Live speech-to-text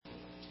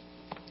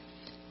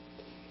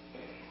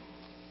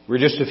We're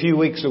just a few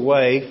weeks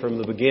away from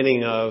the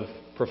beginning of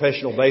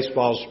professional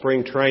baseball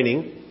spring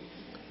training.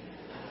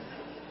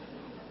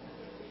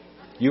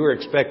 You were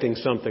expecting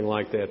something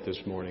like that this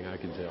morning, I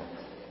can tell.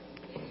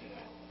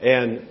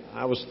 And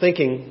I was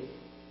thinking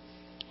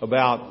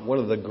about one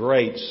of the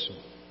greats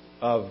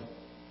of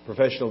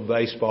professional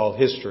baseball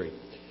history.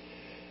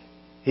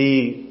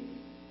 He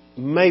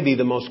may be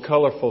the most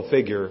colorful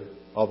figure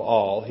of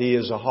all. He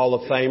is a Hall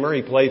of Famer.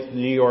 He played for the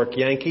New York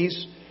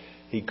Yankees.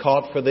 He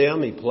caught for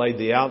them. He played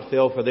the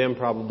outfield for them,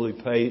 probably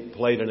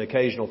played an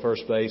occasional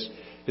first base.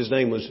 His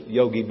name was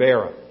Yogi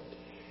Berra.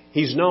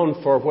 He's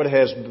known for what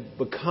has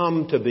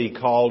become to be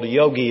called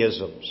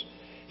yogiisms.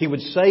 He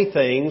would say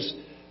things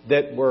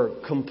that were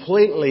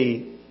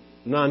completely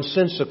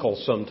nonsensical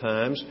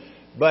sometimes,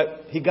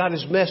 but he got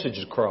his message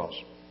across.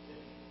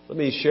 Let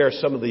me share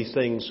some of these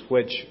things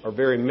which are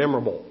very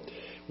memorable.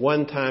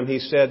 One time he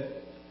said,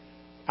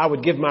 "I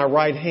would give my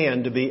right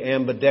hand to be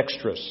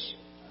ambidextrous."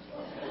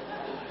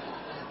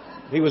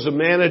 He was a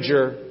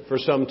manager for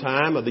some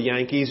time of the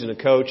Yankees and a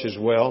coach as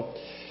well.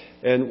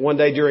 And one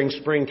day during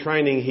spring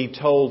training, he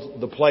told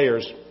the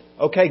players,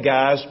 "Okay,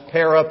 guys,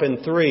 pair up in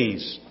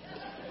threes."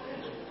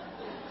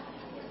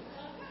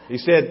 He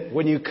said,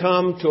 "When you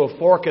come to a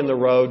fork in the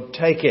road,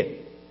 take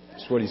it."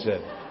 That's what he said.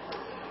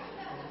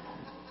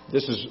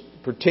 This is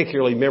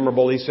particularly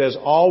memorable. He says,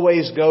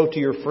 "Always go to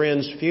your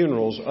friends'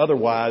 funerals,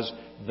 otherwise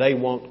they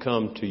won't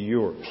come to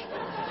yours."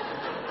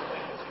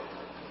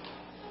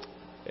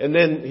 And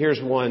then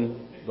here's one,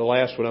 the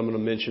last one I'm going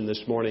to mention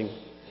this morning.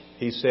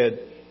 He said,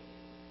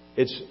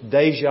 "It's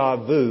deja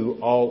vu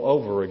all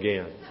over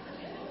again."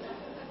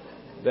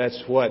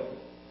 That's what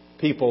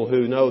people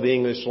who know the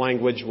English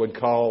language would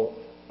call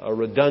a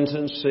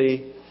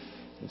redundancy.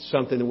 It's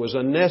something that was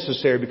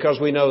unnecessary because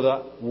we know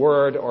the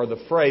word or the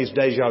phrase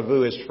deja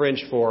vu is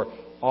French for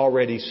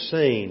already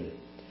seen.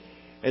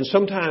 And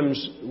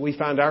sometimes we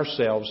find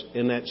ourselves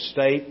in that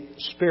state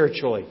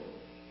spiritually.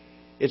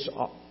 It's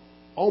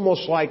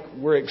almost like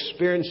we're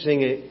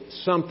experiencing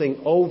something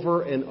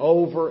over and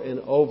over and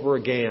over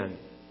again.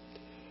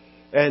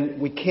 And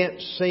we can't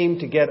seem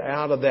to get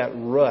out of that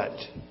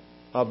rut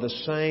of the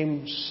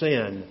same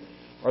sin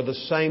or the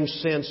same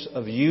sense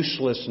of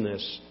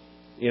uselessness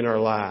in our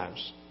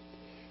lives.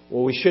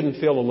 Well, we shouldn't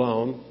feel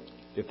alone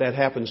if that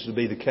happens to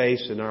be the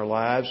case in our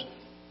lives.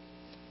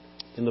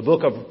 In the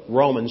book of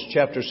Romans,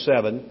 chapter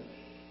 7,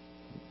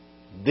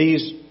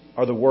 these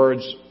are the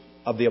words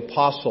of the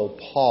Apostle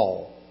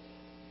Paul.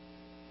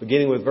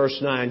 Beginning with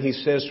verse 9, he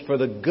says, "For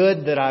the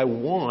good that I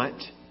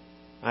want,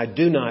 I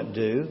do not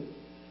do,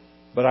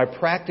 but I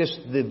practice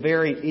the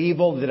very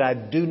evil that I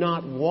do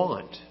not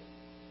want.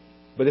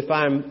 But if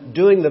I'm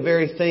doing the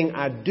very thing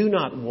I do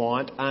not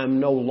want, I am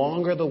no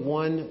longer the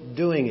one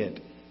doing it,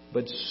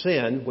 but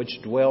sin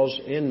which dwells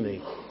in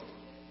me.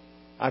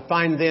 I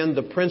find then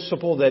the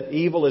principle that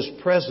evil is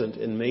present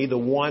in me, the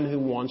one who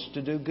wants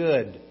to do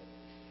good.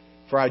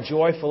 For I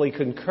joyfully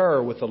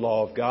concur with the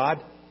law of God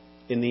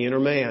in the inner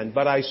man,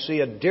 but I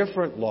see a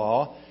different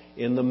law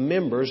in the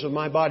members of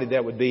my body."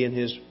 That would be in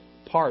his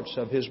parts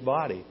of his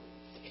body.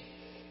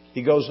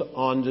 He goes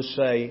on to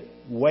say,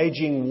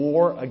 "Waging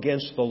war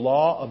against the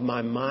law of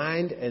my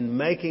mind and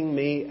making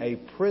me a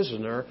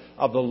prisoner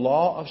of the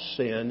law of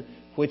sin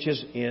which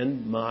is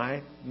in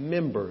my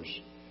members.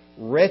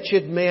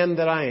 Wretched man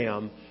that I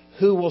am,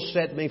 who will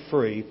set me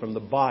free from the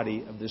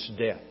body of this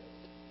death?"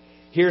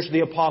 Here's the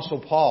Apostle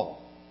Paul,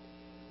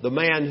 the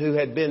man who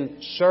had been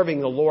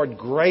serving the Lord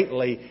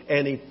greatly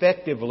and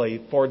effectively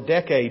for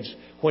decades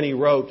when he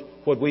wrote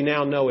what we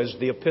now know as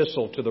the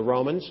Epistle to the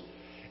Romans.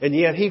 And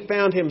yet he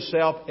found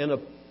himself in a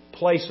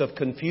place of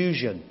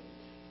confusion.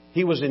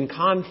 He was in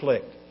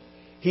conflict.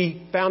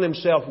 He found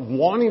himself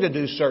wanting to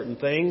do certain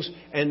things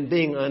and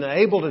being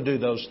unable to do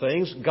those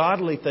things,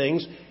 godly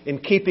things, in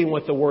keeping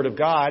with the Word of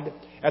God.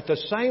 At the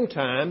same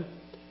time,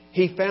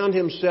 he found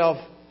himself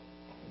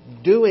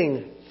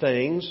doing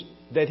things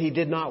that he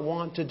did not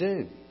want to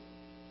do.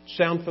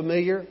 Sound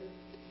familiar?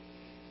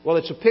 Well,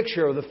 it's a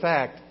picture of the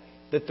fact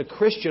that the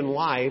Christian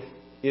life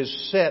is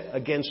set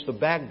against the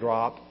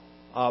backdrop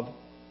of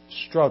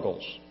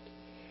struggles.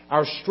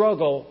 Our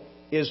struggle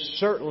is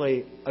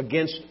certainly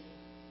against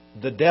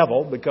the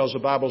devil, because the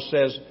Bible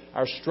says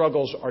our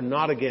struggles are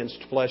not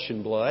against flesh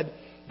and blood,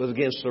 but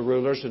against the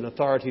rulers and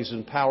authorities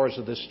and powers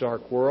of this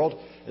dark world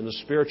and the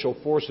spiritual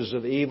forces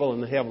of evil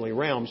in the heavenly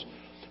realms.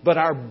 But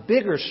our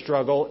bigger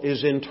struggle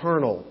is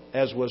internal,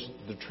 as was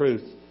the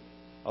truth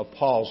of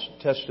Paul's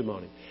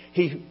testimony.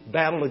 He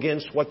battled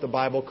against what the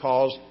Bible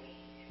calls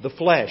the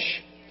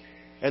flesh.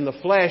 And the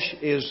flesh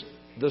is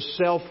the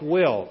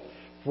self-will.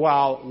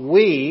 While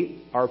we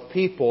are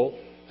people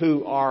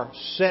who are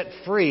set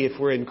free, if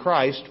we're in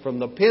Christ, from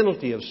the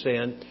penalty of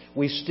sin,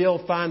 we still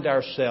find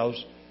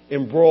ourselves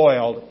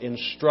embroiled in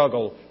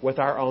struggle with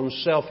our own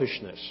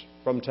selfishness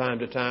from time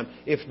to time,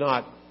 if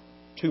not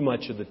too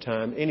much of the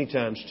time, any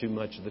times too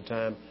much of the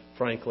time,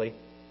 frankly.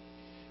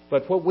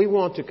 But what we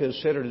want to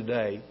consider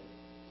today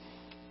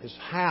is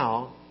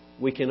how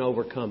we can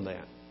overcome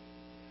that.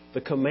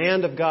 The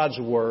command of God's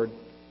Word,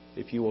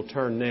 if you will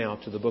turn now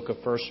to the book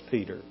of 1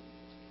 Peter.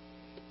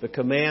 The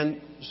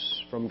command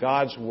from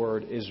God's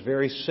Word is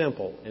very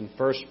simple in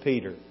 1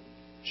 Peter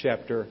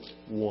chapter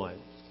 1,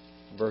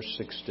 verse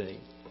 16.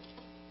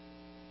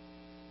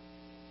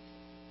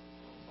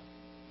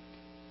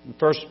 In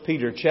 1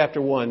 Peter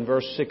chapter 1,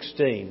 verse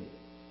 16,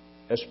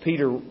 as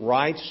Peter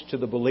writes to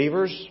the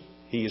believers,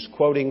 he is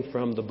quoting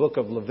from the book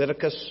of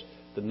Leviticus,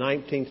 the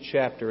 19th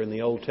chapter in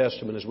the Old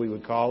Testament, as we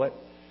would call it.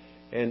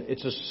 And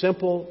it's a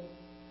simple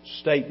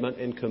statement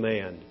and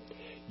command.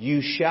 You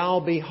shall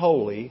be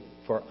holy,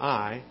 for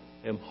I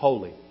am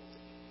holy.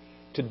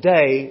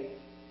 Today,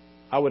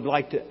 I would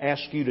like to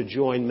ask you to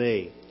join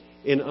me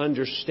in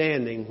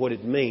understanding what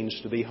it means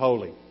to be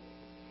holy.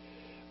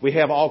 We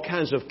have all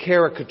kinds of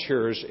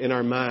caricatures in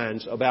our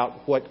minds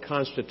about what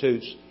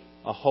constitutes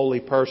a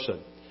holy person.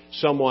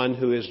 Someone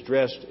who is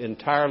dressed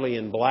entirely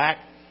in black,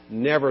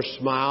 never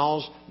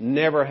smiles,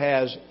 never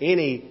has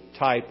any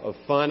type of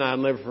fun. I'll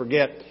never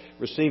forget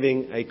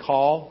receiving a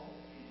call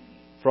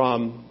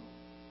from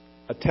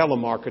a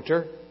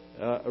telemarketer,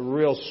 a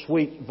real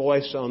sweet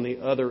voice on the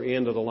other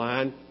end of the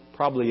line,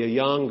 probably a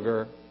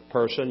younger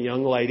person,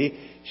 young lady.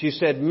 She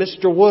said,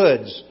 Mr.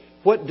 Woods,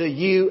 what do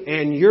you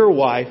and your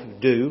wife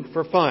do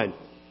for fun?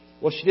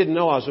 Well, she didn't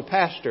know I was a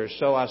pastor,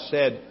 so I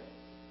said,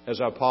 as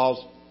I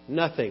paused,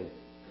 nothing.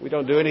 We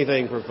don't do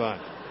anything for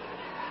fun.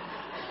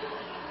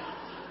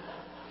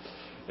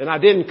 And I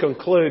didn't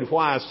conclude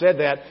why I said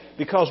that,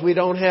 because we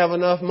don't have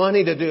enough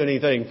money to do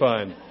anything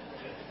fun.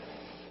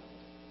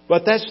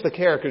 But that's the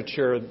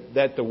caricature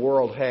that the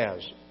world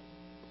has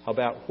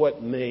about what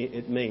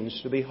it means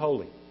to be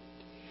holy.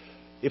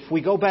 If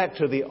we go back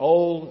to the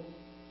Old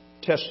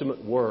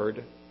Testament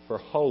word for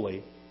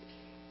holy,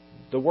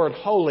 the word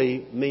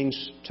holy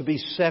means to be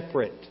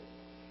separate,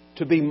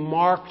 to be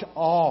marked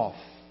off,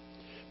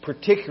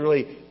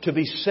 particularly to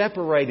be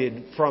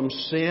separated from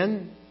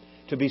sin,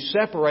 to be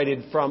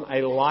separated from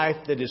a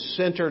life that is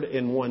centered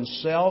in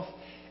oneself.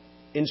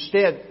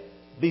 Instead,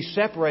 be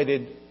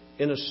separated,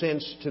 in a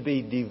sense, to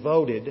be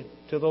devoted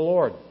to the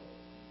Lord.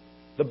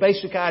 The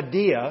basic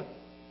idea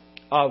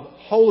of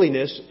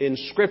holiness in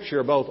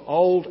Scripture, both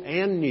Old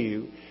and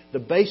New, the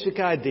basic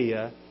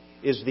idea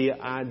is the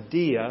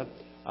idea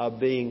of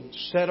being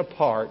set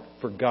apart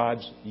for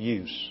God's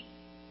use.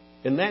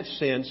 In that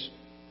sense,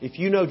 if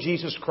you know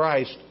Jesus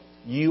Christ,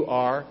 you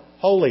are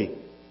holy.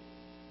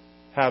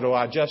 How do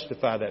I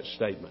justify that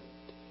statement?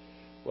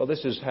 Well,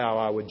 this is how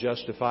I would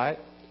justify it.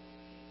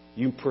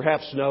 You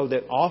perhaps know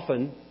that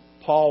often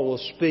Paul will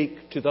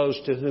speak to those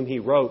to whom he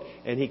wrote,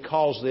 and he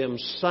calls them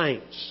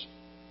saints.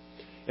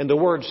 And the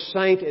word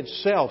saint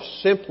itself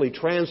simply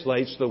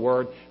translates the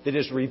word that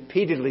is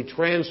repeatedly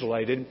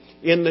translated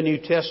in the New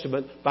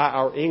Testament by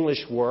our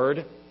English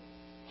word,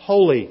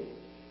 holy.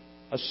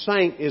 A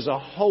saint is a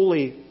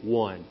holy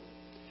one.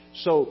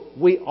 So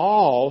we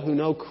all who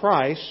know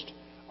Christ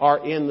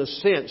are, in the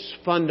sense,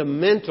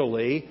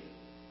 fundamentally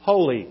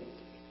holy.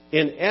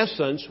 In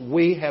essence,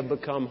 we have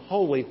become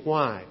holy.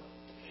 Why?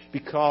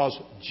 Because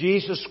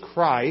Jesus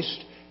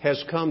Christ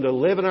has come to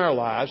live in our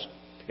lives.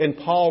 And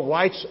Paul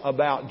writes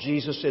about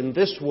Jesus in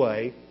this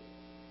way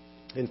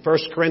in 1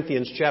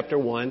 Corinthians chapter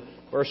 1,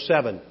 verse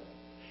 7.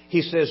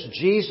 He says,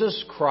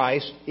 Jesus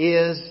Christ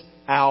is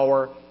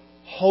our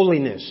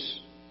holiness.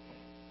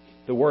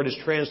 The word is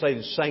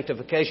translated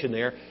sanctification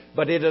there,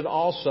 but it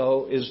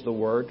also is the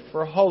word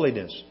for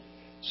holiness.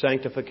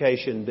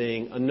 Sanctification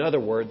being another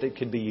word that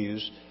could be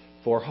used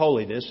for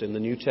holiness in the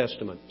New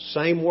Testament.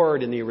 Same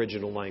word in the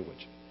original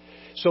language.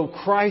 So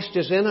Christ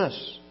is in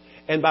us.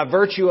 And by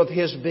virtue of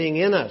His being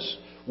in us,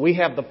 we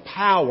have the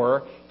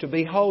power to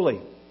be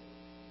holy.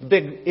 The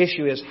big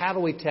issue is, how do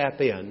we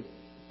tap in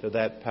to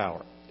that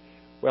power?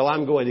 Well,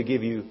 I'm going to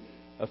give you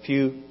a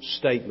few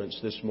statements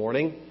this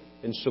morning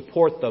and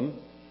support them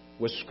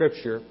with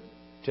Scripture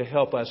to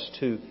help us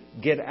to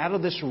get out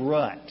of this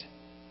rut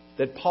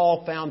that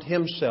Paul found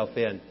himself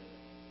in.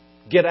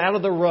 Get out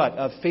of the rut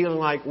of feeling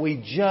like we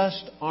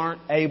just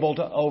aren't able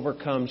to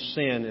overcome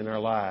sin in our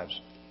lives.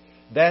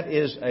 That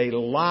is a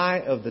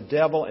lie of the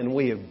devil, and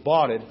we have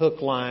bought it hook,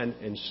 line,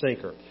 and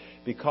sinker,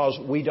 because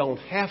we don't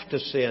have to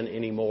sin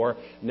anymore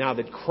now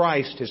that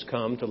Christ has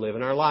come to live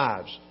in our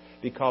lives,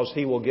 because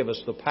He will give us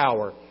the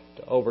power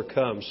to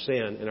overcome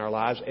sin in our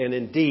lives and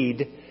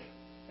indeed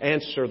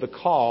answer the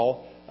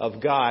call of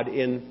God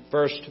in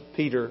 1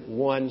 Peter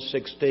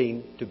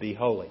 1:16 to be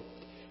holy.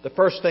 The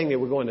first thing that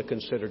we're going to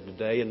consider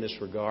today in this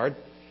regard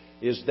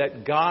is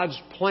that God's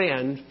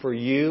plan for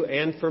you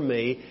and for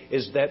me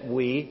is that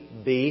we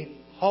be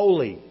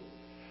holy.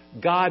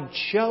 God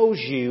chose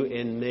you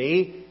and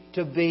me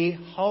to be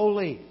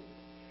holy.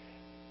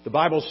 The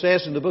Bible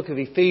says in the book of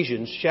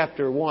Ephesians,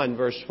 chapter 1,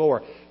 verse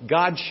 4,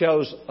 God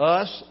chose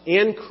us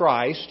in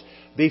Christ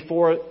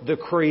before the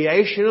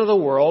creation of the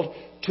world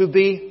to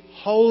be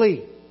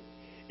holy.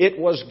 It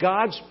was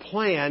God's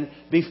plan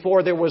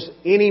before there was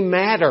any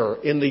matter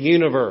in the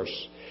universe.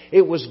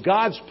 It was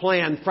God's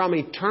plan from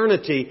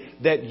eternity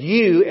that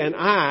you and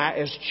I,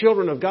 as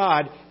children of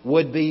God,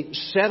 would be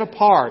set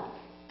apart,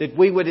 that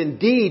we would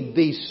indeed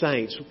be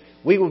saints.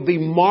 We would be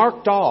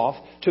marked off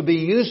to be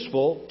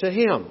useful to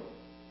Him.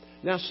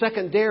 Now,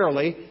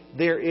 secondarily,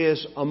 there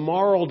is a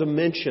moral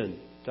dimension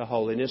to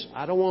holiness.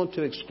 I don't want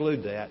to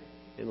exclude that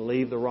and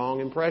leave the wrong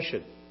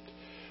impression.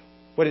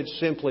 What it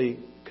simply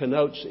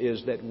connotes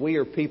is that we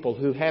are people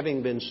who,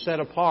 having been set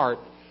apart,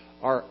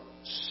 are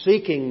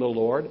seeking the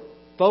Lord,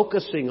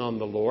 focusing on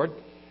the Lord,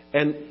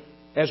 and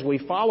as we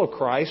follow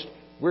Christ,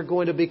 we're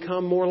going to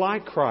become more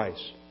like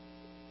Christ.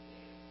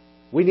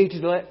 We need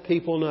to let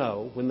people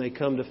know when they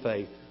come to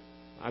faith.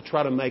 I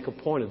try to make a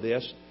point of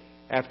this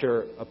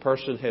after a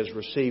person has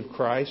received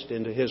Christ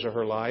into his or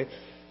her life,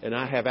 and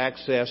I have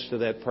access to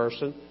that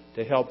person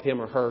to help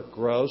him or her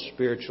grow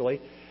spiritually.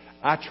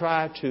 I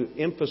try to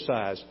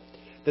emphasize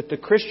that the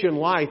Christian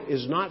life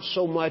is not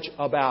so much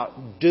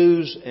about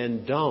do's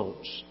and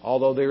don'ts,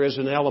 although there is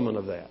an element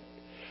of that.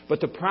 But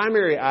the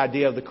primary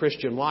idea of the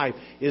Christian life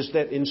is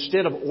that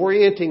instead of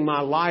orienting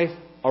my life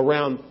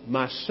around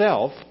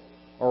myself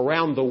or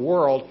around the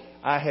world,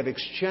 I have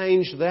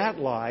exchanged that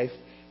life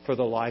for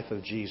the life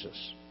of Jesus.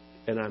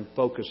 And I'm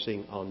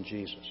focusing on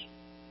Jesus.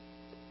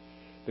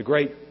 The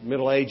great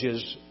Middle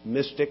Ages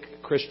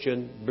mystic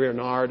Christian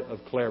Bernard of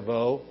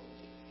Clairvaux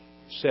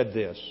said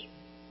this.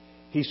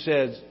 He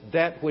says,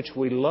 that which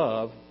we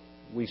love,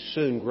 we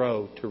soon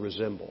grow to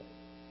resemble.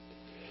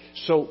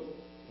 So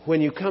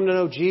when you come to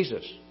know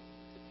Jesus,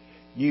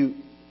 you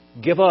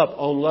give up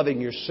on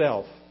loving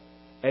yourself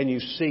and you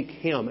seek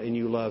Him and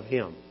you love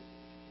Him.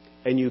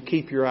 And you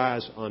keep your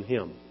eyes on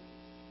Him.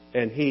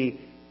 And He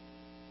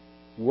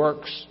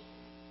works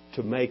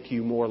to make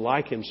you more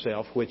like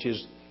Himself, which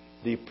is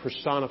the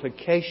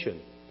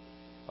personification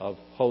of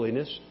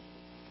holiness.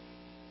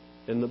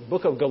 In the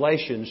book of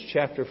Galatians,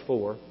 chapter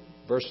 4,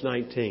 verse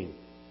 19,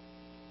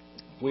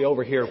 we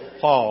overhear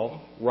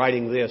Paul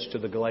writing this to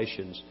the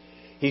Galatians.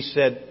 He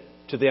said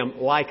to them,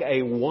 like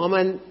a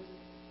woman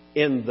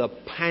in the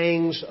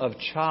pangs of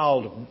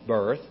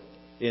childbirth,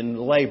 in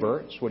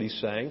labor, that's what he's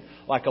saying,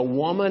 like a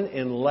woman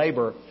in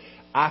labor,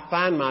 I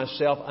find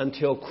myself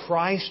until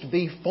Christ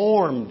be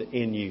formed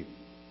in you.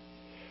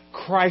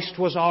 Christ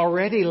was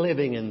already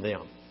living in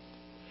them.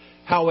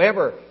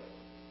 However,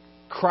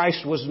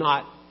 Christ was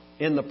not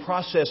in the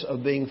process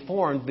of being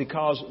formed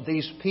because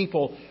these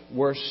people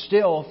were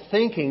still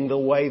thinking the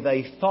way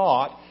they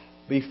thought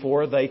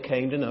before they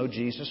came to know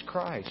Jesus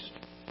Christ.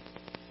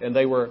 And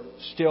they were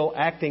still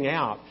acting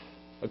out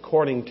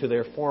according to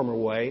their former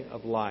way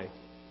of life.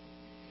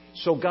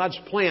 So God's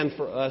plan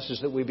for us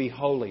is that we be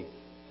holy.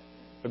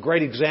 A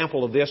great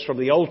example of this from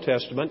the Old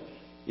Testament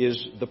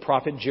is the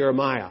prophet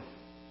Jeremiah.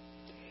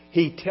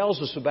 He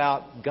tells us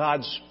about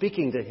God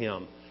speaking to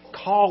him,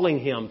 calling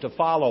him to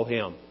follow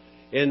Him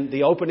in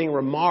the opening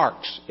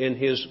remarks in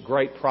his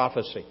great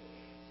prophecy.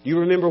 Do you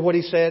remember what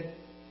he said?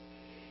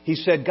 He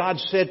said, God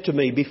said to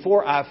me,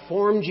 before I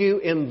formed you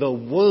in the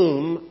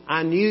womb,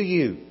 I knew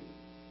you.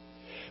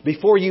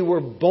 Before you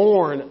were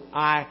born,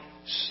 I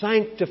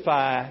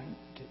sanctified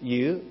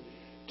you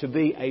to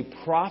be a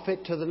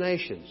prophet to the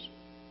nations.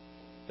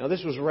 Now,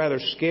 this was rather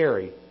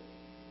scary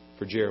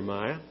for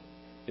Jeremiah,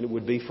 and it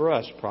would be for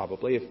us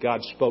probably if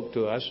God spoke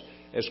to us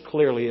as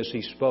clearly as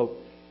He spoke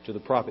to the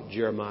prophet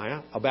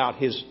Jeremiah about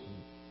his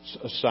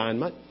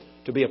assignment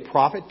to be a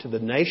prophet to the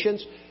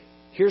nations.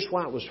 Here's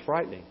why it was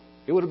frightening.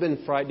 It would have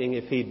been frightening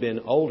if he'd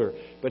been older,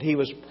 but he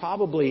was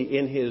probably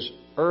in his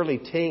early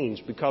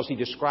teens because he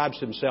describes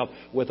himself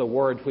with a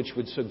word which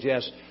would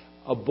suggest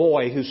a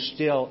boy who's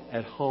still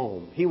at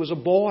home. He was a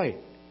boy.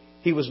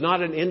 He was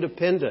not an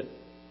independent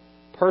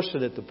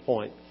person at the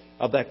point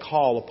of that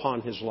call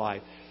upon his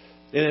life.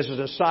 And as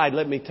an aside,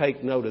 let me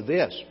take note of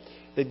this,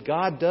 that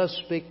God does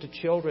speak to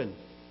children.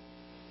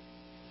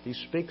 He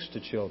speaks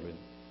to children.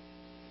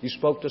 He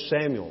spoke to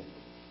Samuel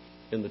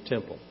in the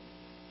temple.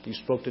 He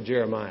spoke to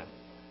Jeremiah.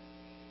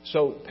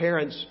 So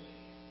parents,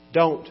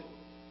 don't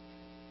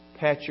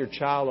pat your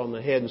child on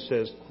the head and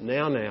says,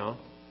 now,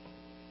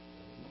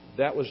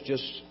 that was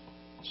just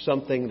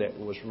something that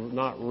was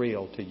not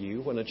real to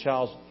you. When a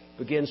child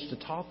begins to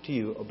talk to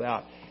you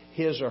about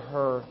his or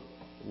her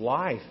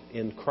life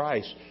in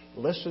Christ,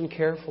 listen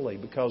carefully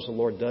because the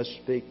Lord does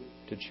speak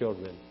to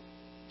children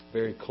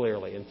very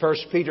clearly. In 1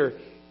 Peter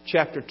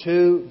chapter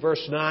 2,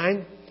 verse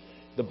 9,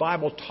 the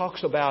Bible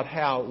talks about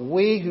how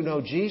we who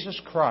know Jesus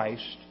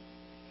Christ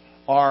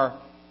are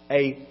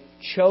a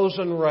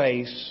chosen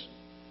race,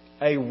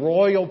 a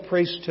royal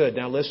priesthood.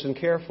 Now listen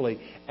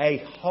carefully. A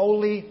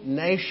holy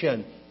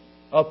nation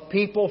of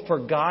people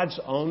for God's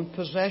own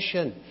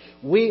possession.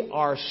 We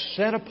are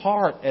set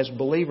apart as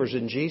believers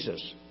in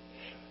Jesus.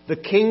 The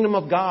kingdom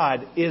of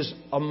God is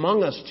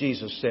among us,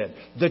 Jesus said.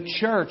 The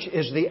church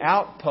is the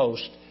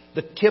outpost,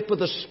 the tip of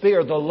the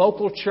spear. The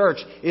local church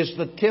is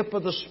the tip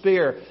of the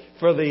spear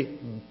for the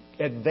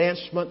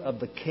advancement of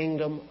the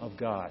kingdom of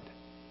God.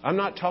 I'm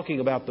not talking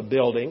about the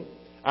building.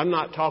 I'm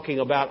not talking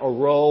about a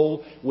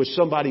roll with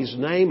somebody's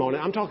name on it.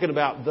 I'm talking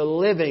about the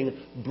living,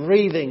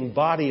 breathing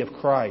body of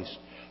Christ.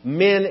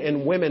 Men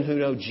and women who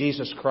know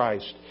Jesus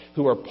Christ,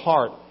 who are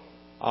part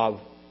of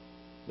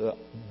the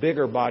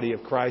bigger body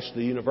of Christ,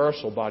 the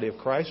universal body of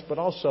Christ, but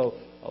also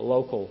a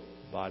local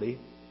body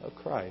of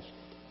Christ.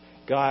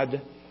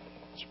 God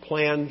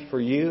plan for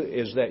you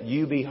is that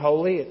you be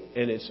holy,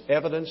 and it's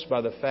evidenced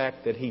by the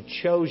fact that He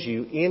chose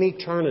you in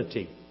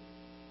eternity,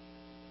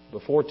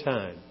 before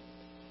time,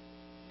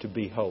 to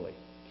be holy.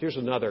 Here's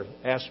another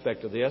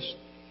aspect of this.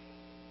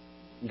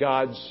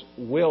 God's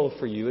will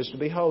for you is to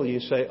be holy. You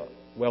say,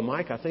 well,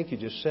 Mike, I think you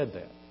just said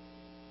that.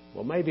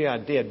 Well, maybe I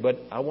did, but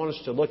I want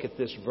us to look at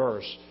this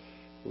verse.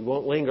 We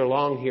won't linger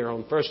long here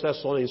on 1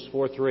 Thessalonians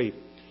 4:3.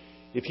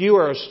 If you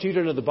are a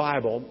student of the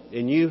Bible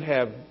and you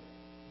have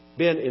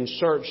been in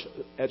search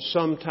at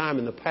some time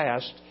in the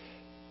past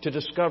to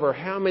discover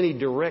how many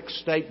direct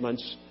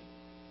statements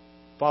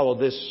follow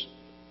this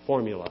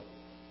formula.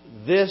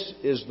 This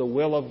is the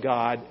will of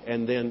God,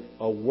 and then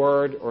a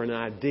word or an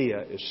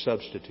idea is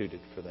substituted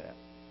for that.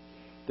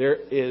 There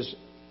is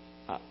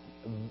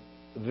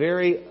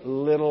very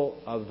little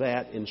of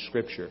that in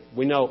Scripture.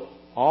 We know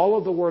all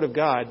of the Word of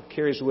God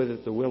carries with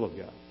it the will of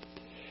God.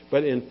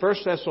 But in 1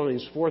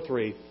 Thessalonians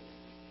 4:3,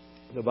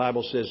 the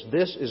Bible says,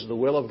 this is the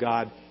will of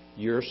God,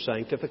 your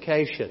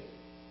sanctification.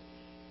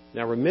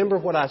 Now remember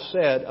what I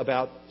said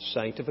about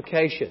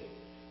sanctification.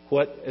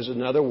 What is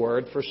another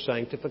word for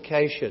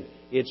sanctification?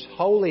 It's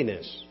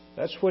holiness.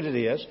 That's what it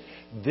is.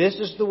 This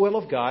is the will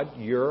of God,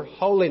 your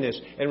holiness.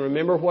 And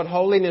remember what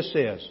holiness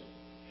is.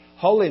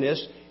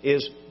 Holiness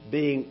is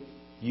being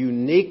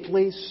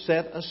uniquely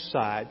set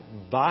aside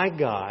by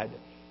God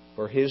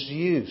for His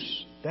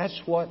use.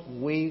 That's what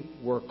we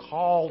were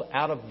called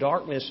out of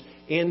darkness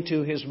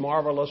into His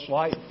marvelous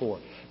light for.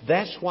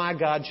 That's why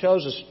God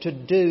chose us to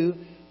do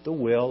the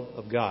will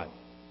of God.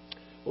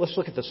 Well, let's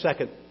look at the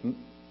second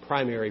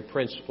primary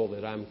principle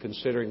that I'm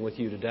considering with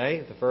you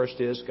today. The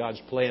first is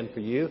God's plan for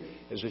you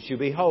is that you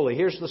be holy.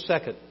 Here's the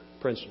second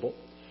principle.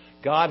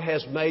 God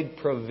has made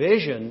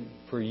provision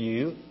for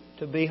you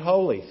to be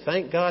holy.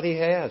 Thank God He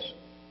has.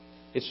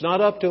 It's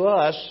not up to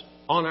us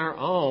on our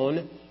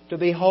own to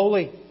be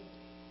holy.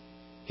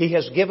 He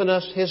has given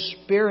us His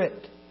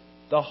Spirit,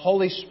 the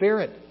Holy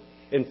Spirit.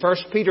 In 1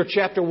 Peter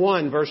chapter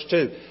 1, verse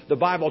 2, the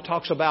Bible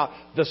talks about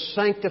the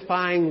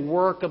sanctifying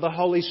work of the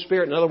Holy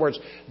Spirit. In other words,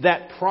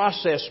 that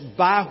process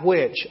by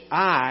which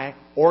I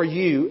or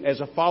you, as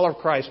a follower of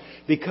Christ,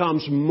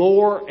 becomes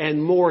more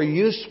and more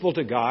useful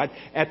to God,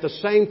 at the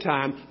same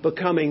time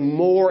becoming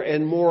more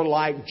and more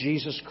like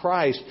Jesus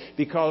Christ,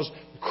 because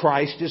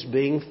Christ is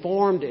being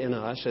formed in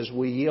us as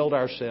we yield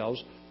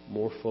ourselves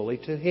more fully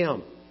to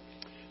Him.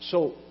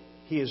 So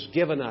He has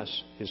given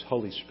us His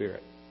Holy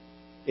Spirit.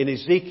 In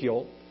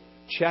Ezekiel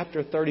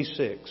chapter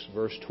 36,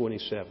 verse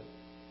 27,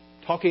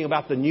 talking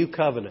about the new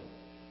covenant,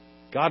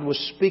 God was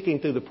speaking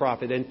through the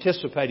prophet,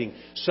 anticipating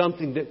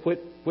something that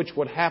which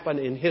would happen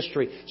in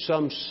history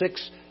some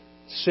 6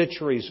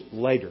 centuries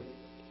later.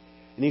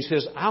 And He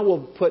says, I will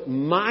put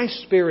My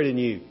Spirit in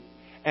you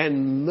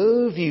and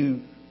move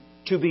you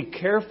to be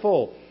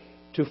careful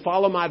to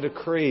follow My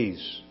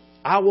decrees.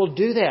 I will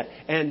do that,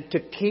 and to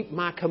keep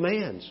My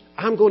commands.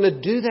 I'm going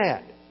to do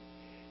that.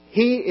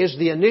 He is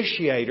the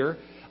initiator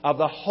of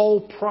the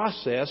whole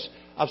process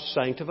of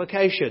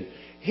sanctification.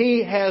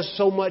 He has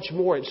so much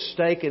more at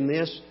stake in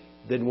this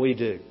than we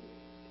do.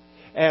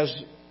 As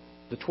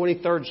the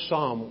 23rd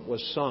Psalm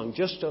was sung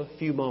just a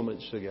few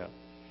moments ago,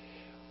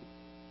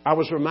 I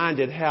was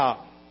reminded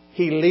how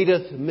He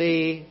leadeth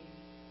me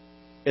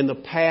in the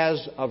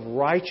paths of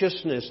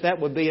righteousness. That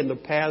would be in the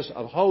paths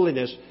of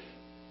holiness.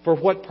 For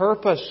what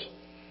purpose?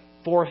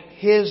 For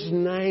His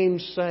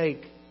name's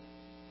sake.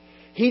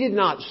 He did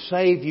not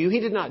save you. He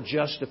did not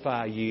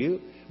justify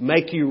you,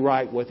 make you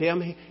right with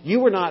Him.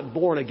 You were not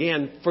born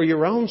again for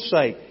your own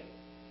sake.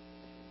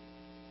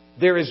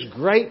 There is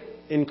great,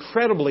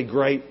 incredibly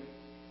great,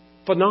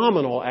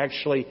 phenomenal,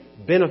 actually,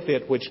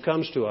 benefit which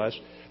comes to us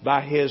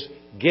by His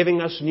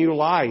giving us new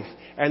life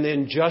and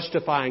then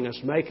justifying us,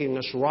 making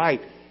us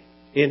right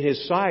in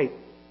His sight,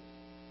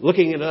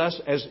 looking at us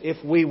as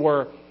if we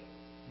were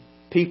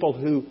people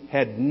who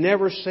had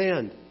never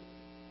sinned.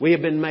 We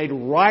have been made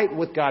right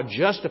with God,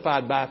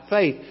 justified by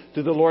faith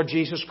through the Lord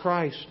Jesus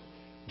Christ.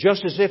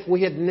 Just as if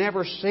we had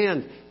never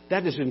sinned.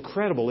 That is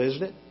incredible,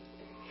 isn't it?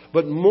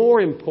 But more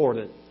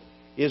important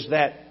is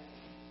that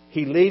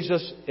He leads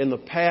us in the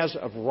paths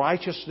of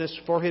righteousness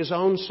for His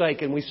own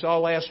sake. And we saw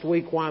last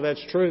week why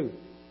that's true.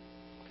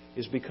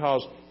 Is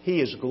because He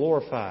is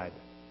glorified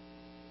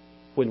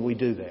when we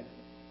do that.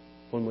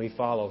 When we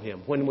follow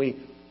Him. When we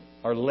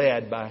are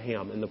led by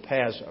Him in the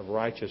paths of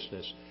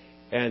righteousness.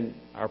 And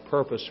our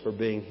purpose for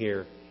being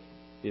here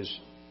is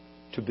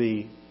to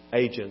be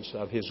agents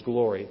of His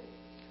glory.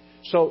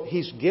 So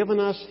He's given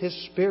us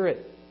His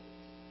Spirit.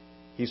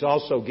 He's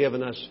also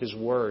given us His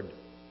Word.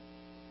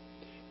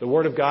 The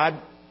Word of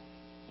God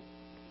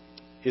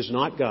is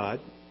not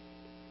God,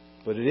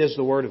 but it is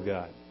the Word of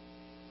God.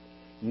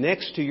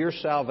 Next to your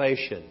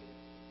salvation,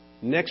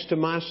 next to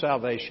my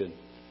salvation,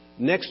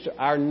 next to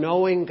our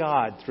knowing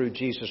God through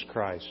Jesus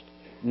Christ,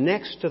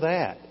 next to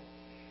that,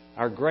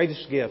 our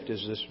greatest gift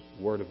is this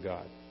Word of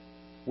God.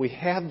 We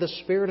have the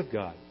Spirit of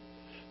God.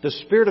 The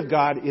Spirit of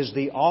God is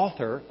the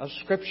author of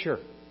Scripture.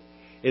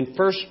 In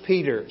 2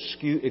 Peter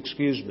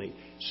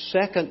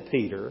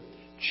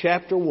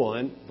chapter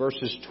 1,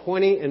 verses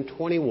 20 and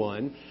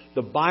 21,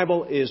 the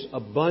Bible is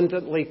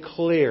abundantly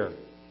clear.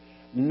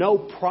 No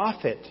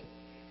prophet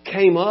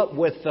came up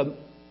with the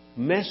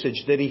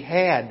message that he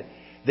had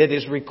that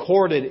is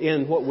recorded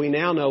in what we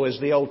now know as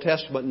the Old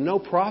Testament. No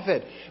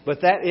prophet.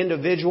 But that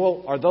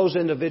individual or those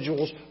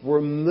individuals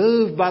were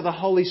moved by the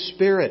Holy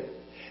Spirit.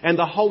 And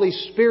the Holy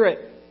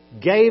Spirit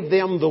gave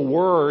them the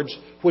words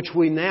which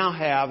we now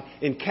have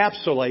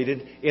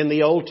encapsulated in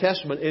the Old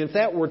Testament. And if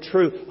that were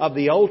true of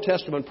the Old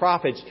Testament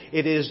prophets,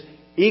 it is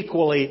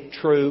equally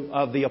true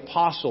of the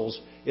apostles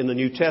in the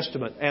New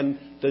Testament. And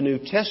the New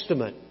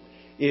Testament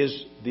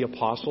is the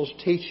apostles'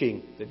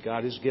 teaching that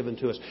God has given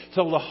to us.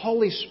 So the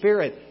Holy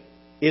Spirit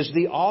is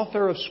the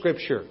author of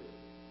Scripture.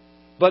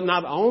 But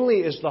not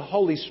only is the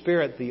Holy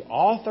Spirit the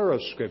author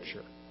of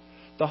Scripture,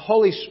 the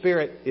Holy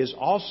Spirit is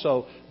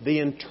also the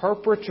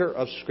interpreter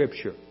of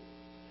Scripture.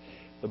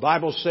 The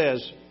Bible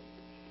says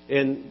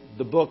in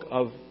the book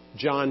of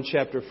John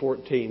chapter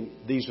 14,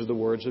 these are the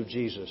words of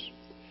Jesus.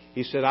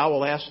 He said, I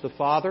will ask the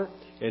Father,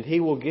 and He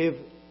will give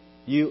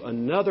you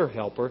another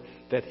helper,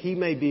 that He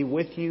may be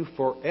with you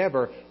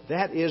forever.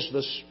 That is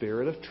the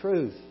Spirit of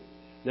truth.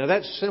 Now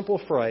that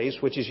simple phrase,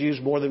 which is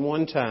used more than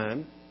one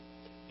time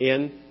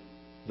in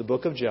the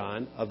book of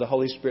John, of the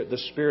Holy Spirit, the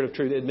Spirit of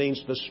truth, it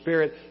means the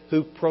Spirit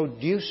who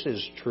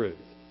produces truth.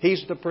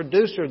 He's the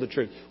producer of the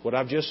truth, what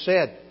I've just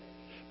said.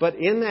 But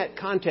in that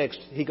context,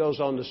 he goes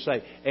on to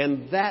say,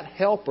 and that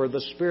helper, the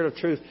Spirit of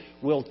truth,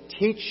 will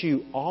teach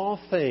you all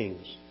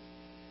things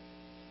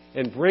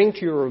and bring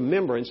to your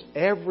remembrance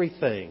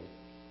everything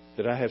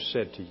that I have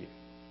said to you.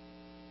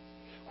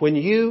 When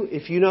you,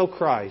 if you know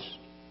Christ,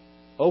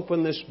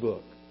 open this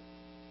book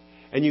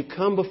and you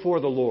come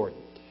before the Lord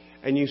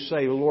and you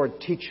say,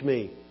 Lord, teach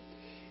me,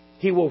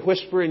 He will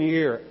whisper in your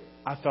ear,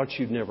 I thought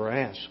you'd never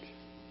ask.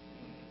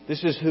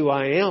 This is who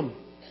I am.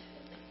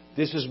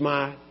 This is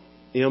my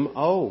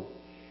M.O.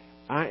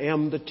 I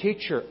am the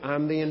teacher.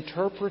 I'm the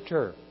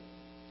interpreter.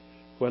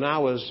 When I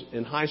was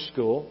in high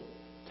school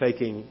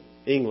taking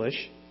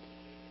English,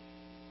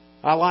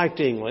 I liked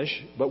English,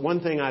 but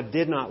one thing I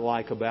did not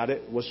like about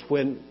it was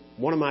when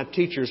one of my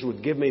teachers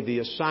would give me the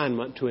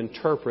assignment to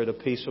interpret a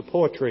piece of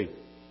poetry.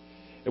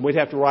 And we'd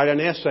have to write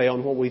an essay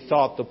on what we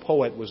thought the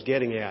poet was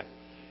getting at.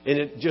 And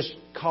it just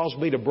caused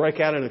me to break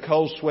out in a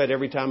cold sweat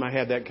every time I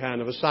had that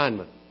kind of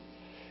assignment.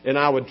 And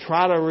I would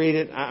try to read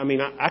it.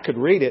 I could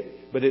read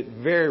it, but it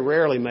very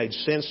rarely made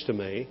sense to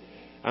me.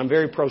 I'm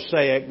very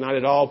prosaic, not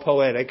at all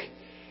poetic.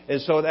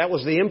 And so that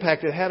was the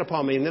impact it had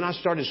upon me. And then I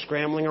started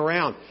scrambling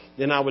around.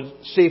 Then I would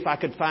see if I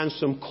could find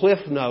some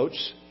cliff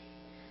notes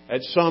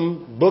at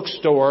some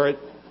bookstore,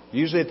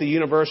 usually at the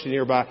university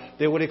nearby,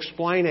 that would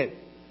explain it.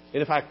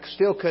 And if I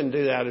still couldn't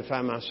do that, I'd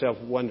find myself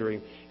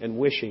wondering and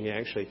wishing,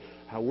 actually,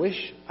 I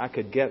wish I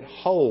could get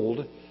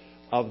hold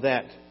of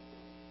that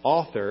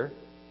author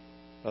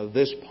of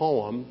this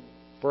poem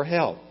for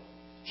help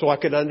so I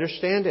could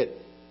understand it.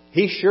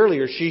 He surely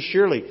or she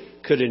surely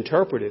could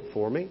interpret it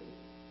for me.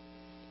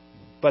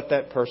 But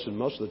that person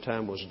most of the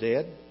time was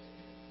dead,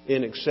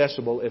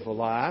 inaccessible if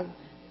alive.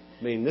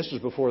 I mean, this is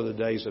before the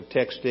days of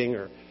texting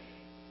or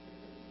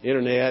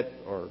internet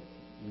or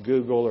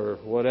Google or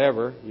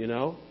whatever, you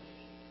know.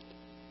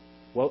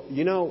 Well,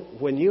 you know,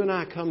 when you and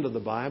I come to the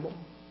Bible,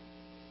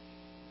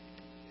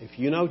 if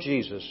you know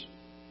Jesus,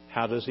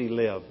 how does He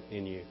live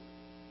in you?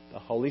 The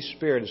Holy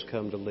Spirit has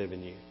come to live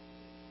in you.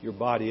 Your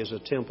body is a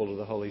temple to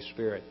the Holy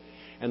Spirit.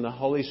 And the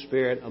Holy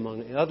Spirit,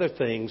 among other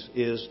things,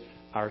 is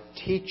our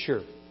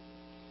teacher.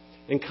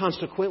 And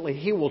consequently,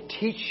 He will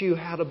teach you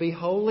how to be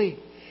holy.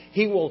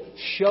 He will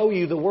show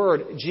you the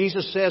Word.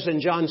 Jesus says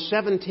in John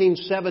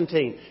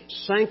 17:17,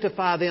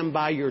 sanctify them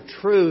by your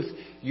truth.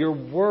 Your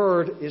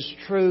Word is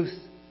truth.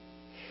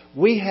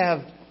 We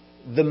have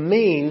the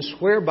means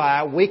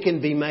whereby we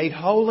can be made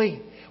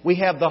holy. We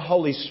have the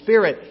Holy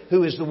Spirit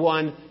who is the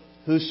one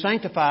who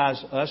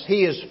sanctifies us.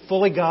 He is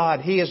fully God.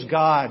 He is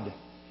God.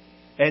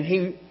 And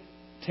He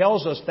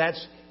tells us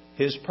that's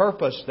His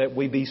purpose, that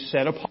we be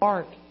set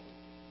apart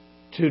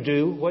to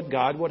do what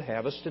God would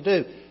have us to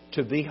do,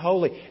 to be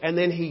holy. And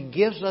then He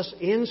gives us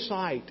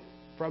insight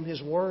from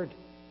His Word.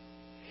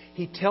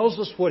 He tells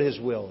us what His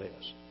will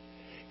is.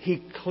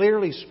 He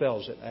clearly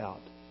spells it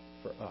out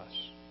for us.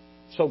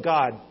 So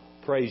God,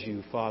 praise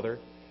You, Father.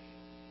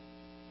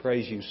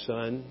 Praise You,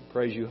 Son.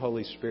 Praise You,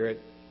 Holy Spirit,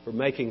 for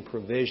making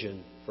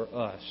provision for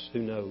us who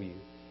know You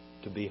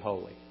to be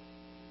holy.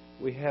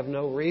 We have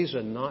no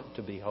reason not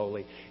to be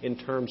holy in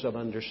terms of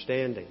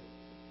understanding.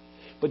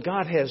 But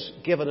God has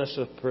given us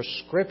a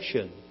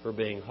prescription for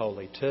being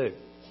holy too.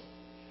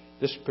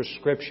 This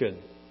prescription,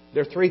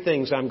 there are three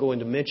things I'm going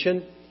to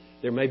mention.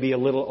 There may be a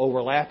little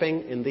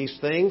overlapping in these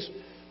things,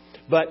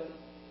 but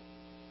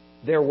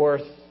they're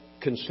worth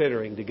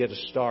considering to get a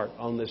start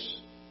on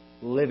this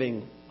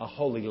living a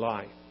holy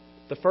life.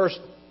 The first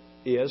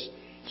is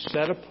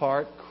set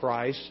apart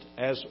Christ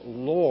as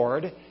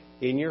Lord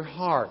in your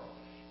heart.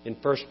 In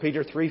 1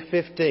 Peter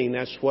 3:15,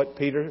 that's what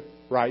Peter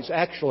writes.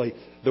 Actually,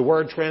 the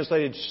word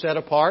translated set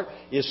apart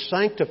is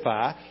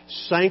sanctify.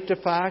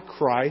 Sanctify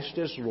Christ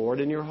as Lord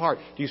in your heart.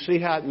 Do you see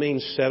how it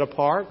means set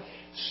apart?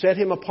 Set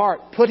Him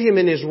apart. Put Him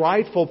in His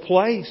rightful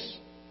place.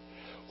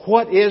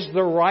 What is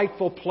the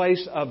rightful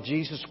place of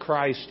Jesus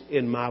Christ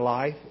in my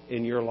life,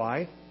 in your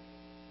life?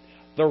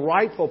 The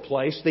rightful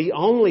place, the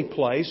only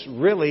place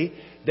really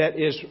that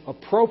is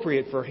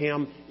appropriate for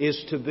Him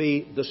is to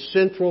be the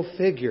central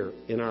figure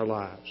in our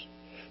lives.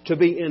 To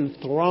be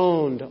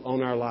enthroned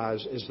on our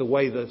lives is the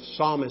way the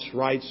psalmist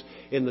writes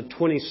in the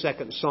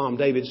 22nd Psalm.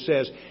 David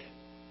says,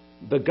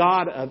 the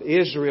God of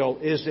Israel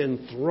is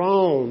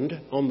enthroned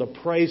on the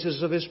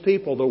praises of His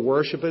people, the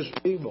worship of His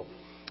people.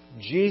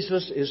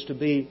 Jesus is to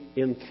be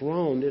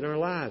enthroned in our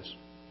lives.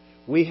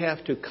 We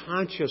have to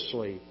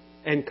consciously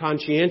and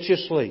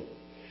conscientiously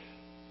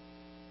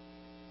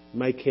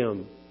make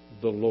Him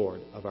the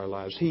Lord of our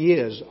lives. He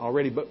is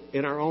already, but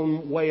in our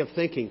own way of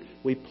thinking,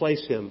 we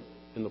place Him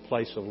in the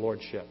place of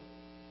lordship.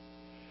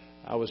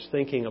 I was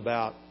thinking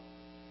about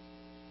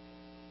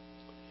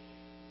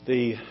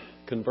the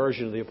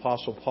conversion of the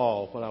Apostle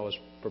Paul when I was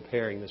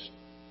preparing this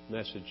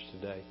message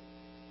today.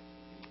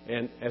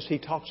 And as he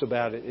talks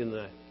about it in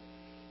the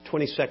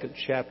 22nd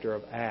chapter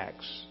of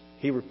Acts,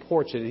 he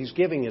reports it. He's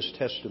giving his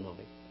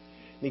testimony.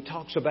 And he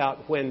talks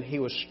about when he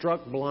was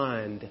struck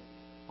blind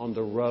on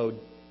the road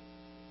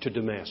to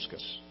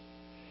Damascus.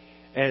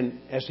 And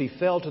as he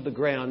fell to the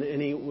ground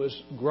and he was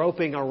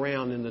groping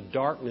around in the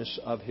darkness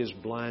of his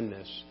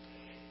blindness,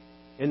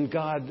 and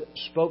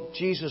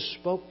Jesus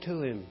spoke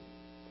to him.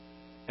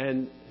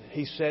 And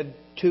He said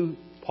to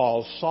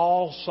Paul,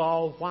 Saul,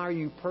 Saul, why are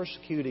you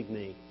persecuting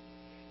me?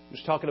 He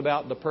was talking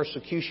about the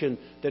persecution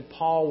that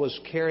Paul was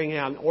carrying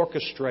out and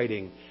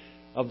orchestrating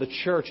of the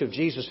church of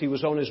Jesus. He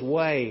was on his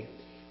way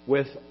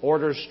with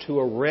orders to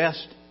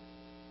arrest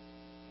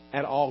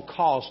at all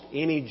cost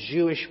any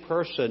Jewish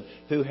person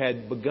who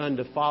had begun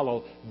to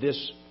follow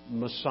this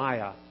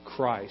Messiah,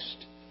 Christ.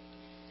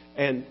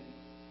 And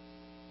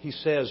he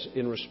says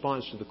in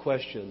response to the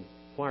question,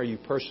 why are you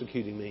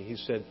persecuting me? He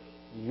said,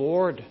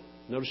 Lord,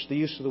 notice the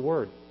use of the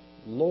word,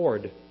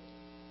 Lord,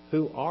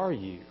 who are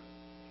you?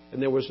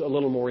 And there was a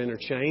little more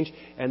interchange.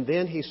 And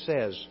then he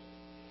says,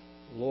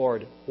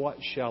 Lord, what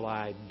shall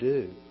I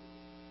do?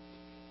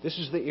 This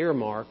is the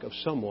earmark of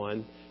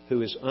someone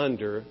who is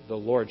under the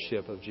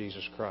lordship of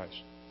Jesus Christ.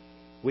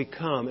 We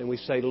come and we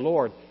say,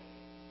 Lord,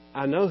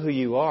 I know who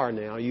you are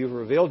now. You've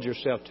revealed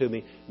yourself to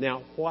me.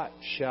 Now, what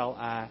shall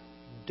I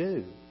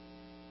do?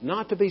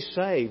 Not to be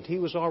saved. He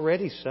was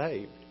already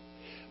saved.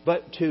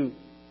 But to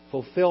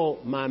fulfill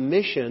my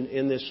mission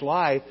in this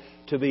life,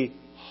 to be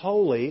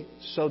holy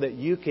so that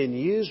you can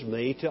use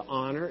me to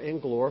honor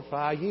and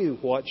glorify you.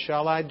 What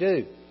shall I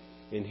do?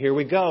 And here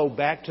we go,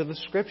 back to the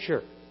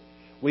Scripture.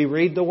 We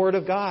read the Word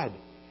of God.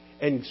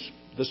 And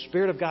the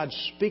Spirit of God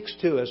speaks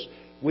to us.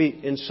 We,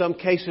 in some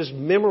cases,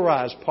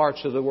 memorize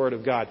parts of the Word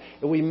of God.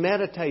 And we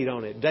meditate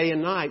on it day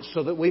and night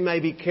so that we may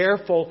be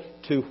careful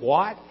to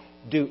what?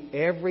 Do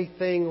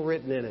everything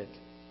written in it.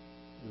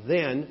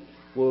 Then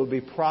we will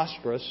be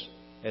prosperous,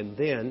 and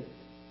then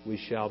we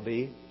shall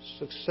be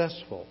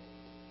successful.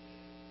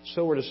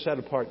 So we're to set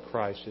apart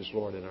Christ as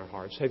Lord in our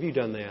hearts. Have you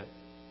done that?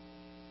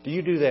 Do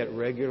you do that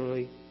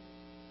regularly?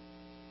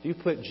 Do you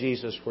put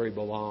Jesus where He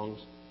belongs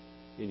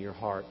in your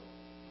heart?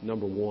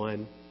 Number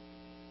one.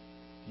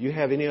 Do you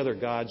have any other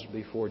gods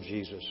before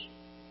Jesus?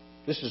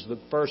 This is the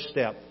first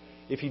step.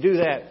 If you do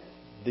that,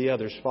 the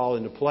others fall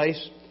into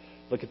place.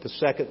 Look at the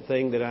second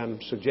thing that I'm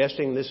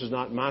suggesting. This is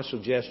not my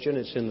suggestion.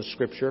 It's in the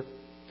Scripture.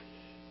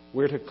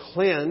 We're to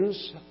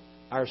cleanse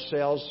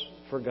ourselves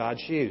for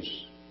God's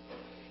use.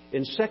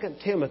 In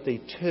 2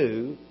 Timothy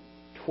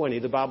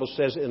 2:20, the Bible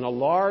says, in a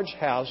large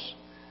house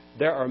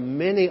there are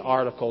many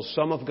articles,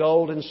 some of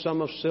gold and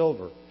some of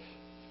silver,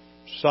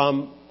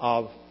 some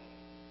of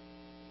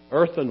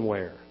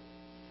earthenware,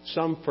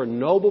 some for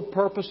noble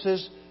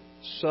purposes,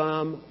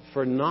 some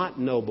for not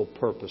noble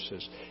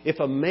purposes. If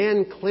a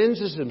man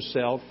cleanses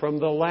himself from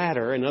the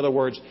latter, in other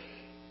words,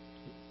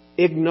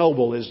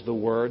 ignoble is the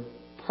word,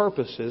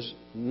 purposes,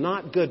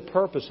 not good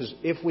purposes,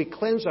 if we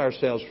cleanse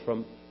ourselves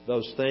from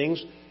those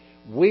things,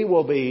 we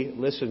will be,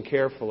 listen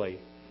carefully,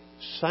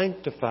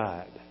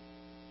 sanctified.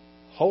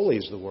 Holy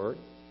is the word.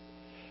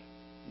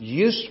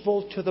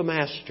 Useful to the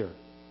master.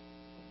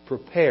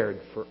 Prepared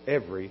for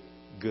every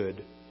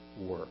good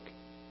work.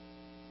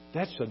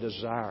 That's a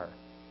desire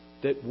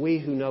that we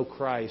who know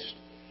Christ,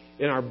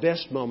 in our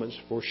best moments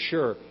for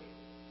sure,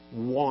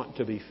 want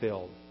to be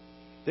filled.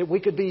 That we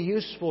could be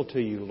useful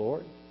to you,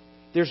 Lord.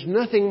 There's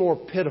nothing more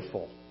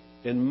pitiful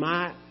in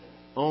my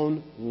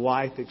own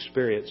life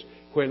experience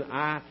when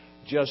I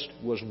just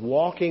was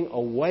walking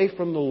away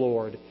from the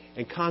Lord,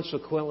 and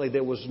consequently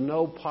there was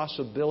no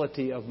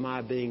possibility of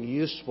my being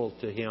useful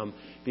to Him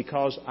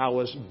because I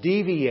was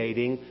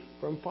deviating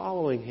from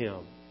following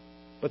Him.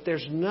 But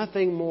there's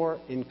nothing more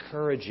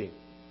encouraging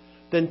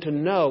than to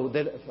know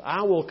that if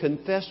I will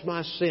confess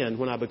my sin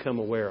when I become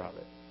aware of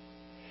it,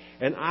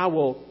 and I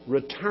will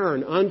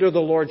return under the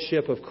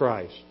Lordship of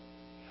Christ,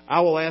 I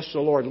will ask the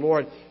Lord,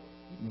 Lord,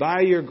 by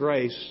your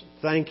grace,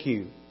 thank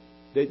you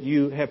that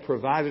you have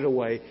provided a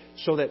way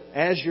so that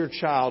as your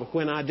child,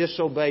 when I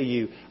disobey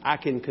you, I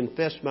can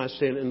confess my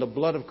sin and the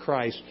blood of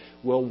Christ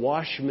will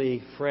wash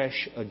me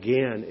fresh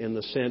again in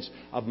the sense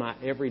of my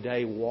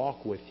everyday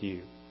walk with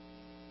you.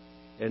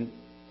 And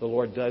the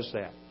Lord does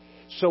that.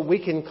 So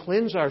we can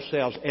cleanse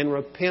ourselves and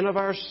repent of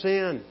our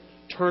sin,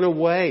 turn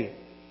away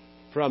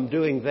from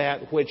doing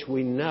that which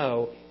we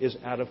know is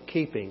out of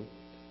keeping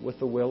with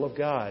the will of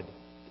God.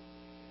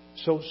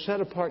 So set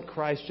apart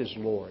Christ as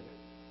Lord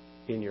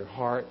in your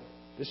heart.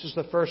 This is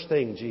the first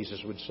thing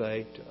Jesus would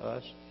say to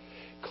us.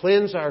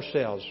 Cleanse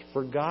ourselves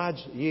for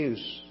God's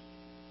use.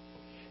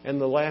 And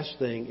the last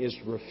thing is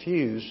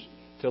refuse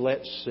to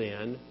let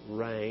sin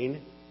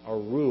reign or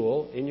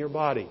rule in your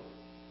body.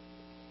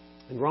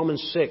 In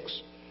Romans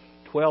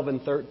 6:12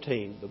 and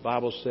 13, the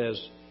Bible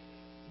says,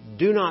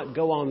 do not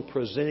go on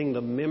presenting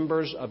the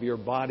members of your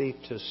body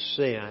to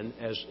sin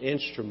as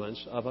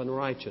instruments of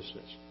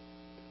unrighteousness.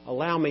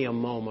 Allow me a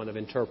moment of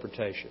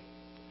interpretation.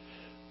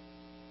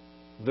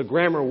 The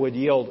grammar would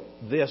yield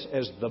this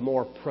as the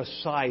more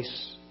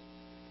precise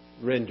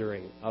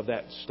rendering of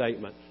that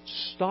statement.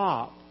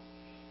 Stop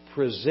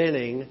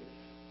presenting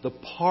the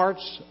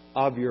parts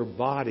of your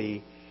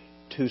body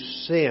to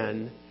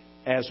sin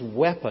as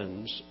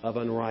weapons of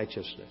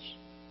unrighteousness.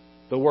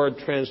 The word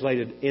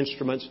translated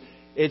instruments,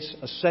 it's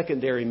a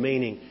secondary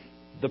meaning.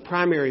 The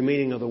primary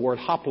meaning of the word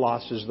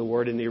hoplos is the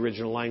word in the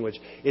original language.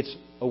 It's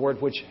a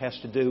word which has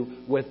to do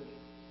with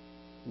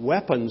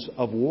weapons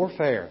of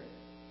warfare.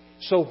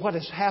 So what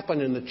has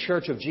happened in the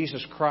Church of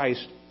Jesus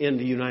Christ in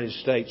the United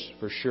States,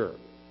 for sure,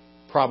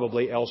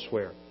 probably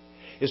elsewhere,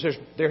 is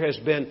there has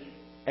been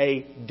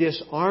a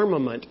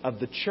disarmament of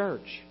the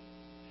church.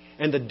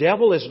 And the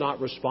devil is not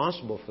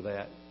responsible for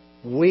that.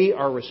 We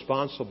are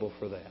responsible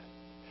for that.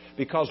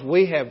 Because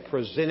we have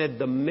presented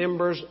the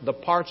members, the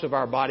parts of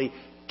our body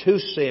to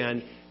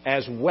sin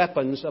as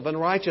weapons of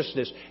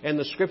unrighteousness. And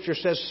the Scripture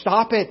says,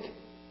 stop it.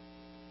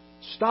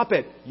 Stop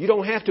it. You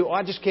don't have to.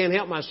 I just can't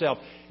help myself.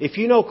 If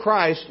you know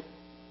Christ,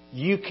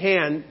 you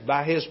can,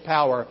 by His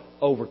power,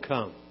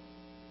 overcome.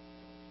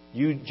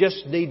 You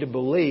just need to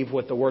believe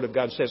what the Word of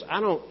God says. I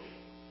don't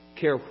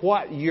care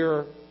what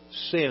your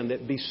sin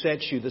that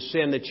besets you, the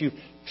sin that you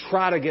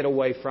try to get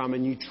away from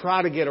and you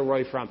try to get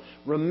away from.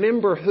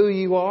 Remember who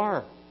you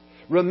are.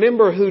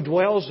 Remember who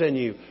dwells in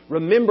you.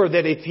 Remember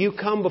that if you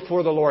come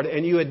before the Lord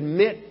and you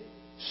admit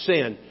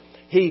sin,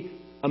 He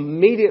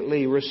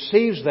immediately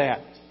receives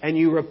that and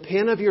you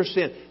repent of your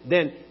sin,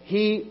 then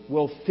He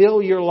will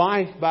fill your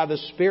life by the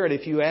Spirit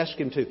if you ask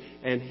Him to,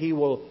 and He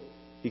will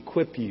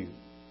equip you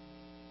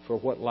for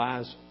what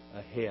lies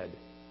ahead.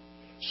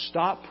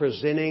 Stop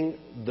presenting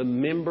the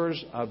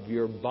members of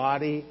your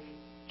body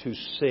to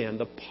sin,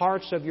 the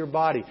parts of your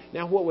body.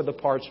 Now, what would the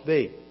parts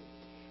be?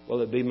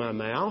 Will it be my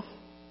mouth?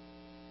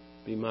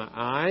 Be my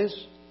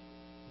eyes?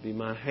 Be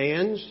my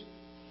hands?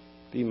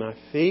 Be my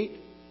feet?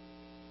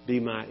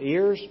 Be my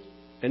ears?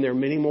 And there are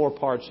many more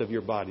parts of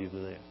your body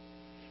than that.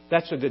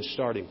 That's a good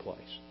starting place.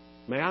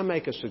 May I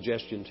make a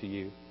suggestion to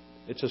you?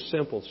 It's a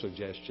simple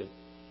suggestion.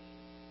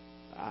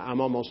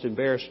 I'm almost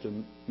embarrassed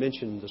to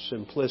mention the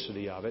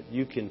simplicity of it.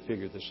 You can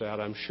figure this out,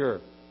 I'm sure.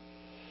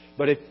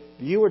 But if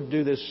you were to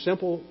do this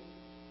simple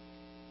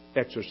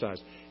exercise,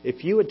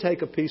 if you would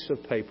take a piece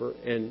of paper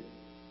and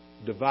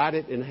divide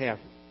it in half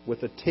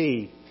with a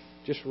T,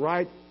 just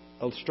write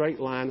a straight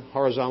line,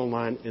 horizontal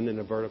line, and then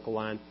a vertical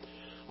line.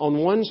 On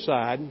one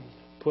side,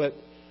 put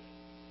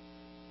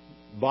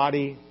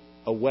body,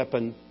 a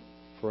weapon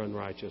for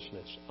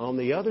unrighteousness. On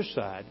the other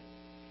side,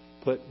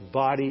 put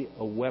body,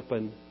 a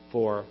weapon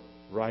for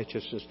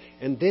righteousness.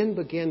 And then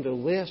begin to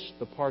list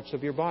the parts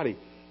of your body.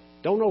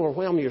 Don't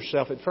overwhelm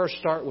yourself. At first,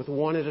 start with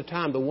one at a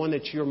time, the one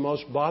that you're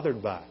most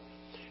bothered by.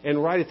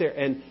 And write it there.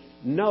 And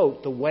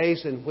note the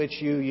ways in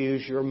which you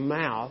use your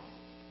mouth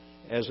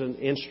as an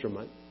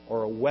instrument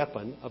or a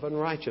weapon of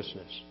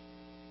unrighteousness.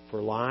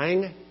 For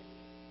lying,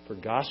 for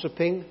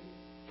gossiping,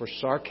 for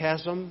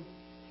sarcasm.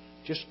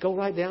 Just go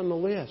right down the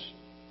list.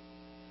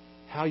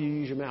 How you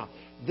use your mouth.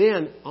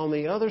 Then, on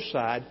the other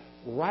side,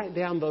 write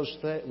down those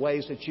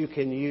ways that you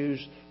can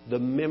use the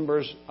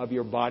members of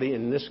your body,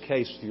 in this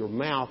case your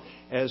mouth,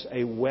 as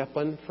a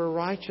weapon for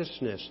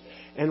righteousness.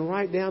 And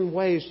write down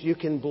ways you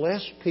can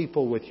bless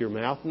people with your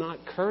mouth, not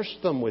curse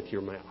them with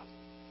your mouth.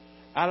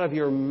 Out of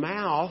your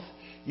mouth,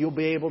 you'll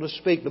be able to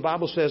speak. The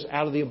Bible says,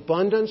 out of the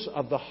abundance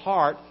of the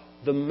heart,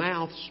 the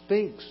mouth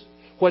speaks.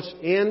 What's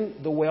in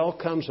the well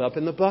comes up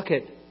in the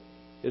bucket,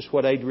 is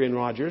what Adrian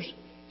Rogers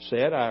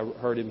said. I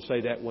heard him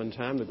say that one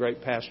time, the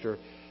great pastor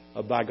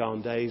of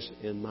bygone days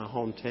in my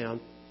hometown.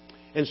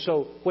 And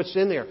so, what's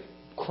in there?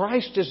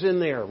 Christ is in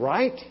there,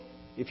 right?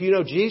 If you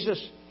know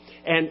Jesus.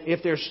 And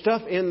if there's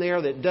stuff in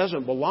there that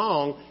doesn't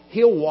belong,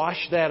 He'll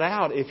wash that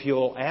out if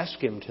you'll ask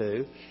Him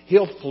to.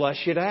 He'll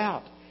flush it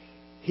out.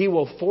 He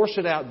will force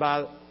it out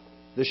by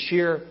the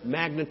sheer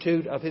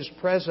magnitude of His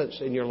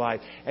presence in your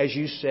life as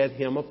you set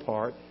Him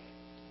apart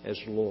as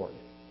Lord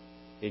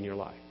in your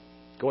life.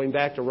 Going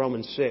back to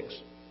Romans 6,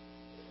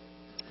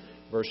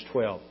 verse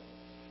 12.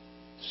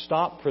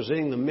 Stop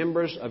presenting the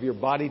members of your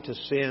body to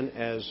sin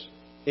as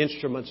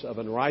instruments of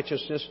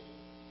unrighteousness,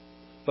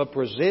 but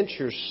present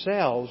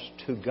yourselves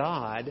to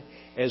God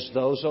as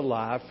those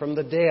alive from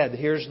the dead.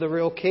 Here's the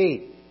real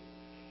key.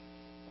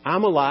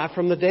 I'm alive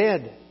from the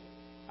dead.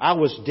 I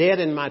was dead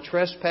in my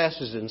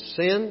trespasses and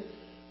sin.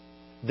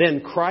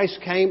 Then Christ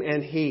came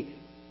and He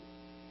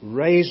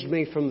raised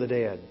me from the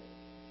dead.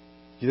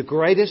 The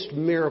greatest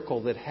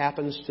miracle that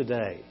happens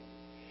today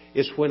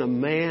is when a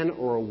man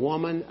or a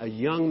woman, a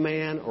young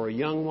man or a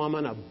young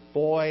woman, a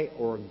boy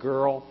or a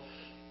girl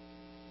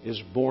is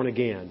born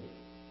again.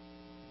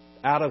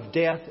 Out of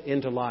death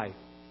into life.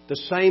 The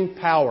same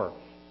power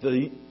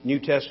the New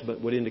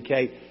Testament would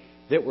indicate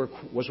that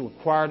was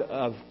required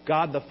of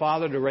God the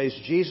Father to raise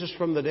Jesus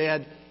from the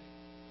dead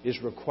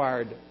is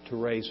required to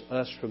raise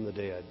us from the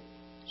dead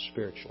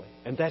spiritually.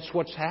 And that's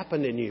what's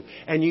happened in you.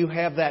 And you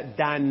have that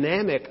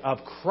dynamic of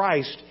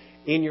Christ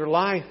in your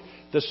life.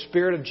 The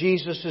Spirit of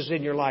Jesus is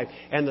in your life.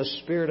 And the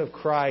Spirit of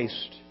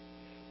Christ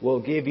will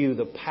give you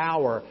the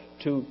power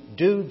to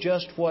do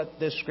just what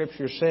this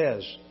Scripture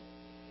says.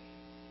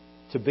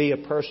 To be a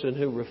person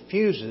who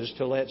refuses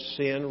to let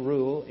sin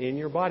rule in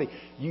your body.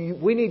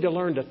 We need to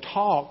learn to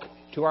talk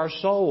to our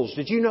souls.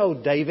 Did you know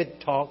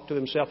David talked to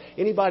himself?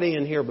 Anybody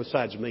in here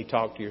besides me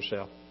talk to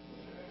yourself?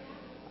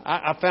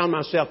 I found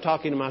myself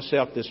talking to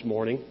myself this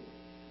morning.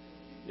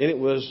 And it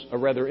was a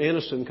rather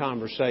innocent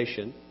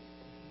conversation.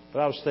 But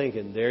I was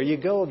thinking, there you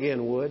go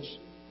again, Woods.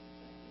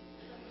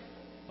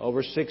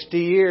 Over 60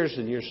 years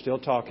and you're still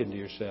talking to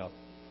yourself.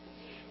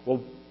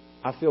 Well,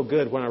 I feel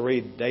good when I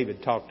read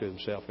David talk to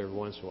himself every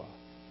once in a while.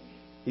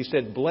 He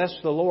said, "Bless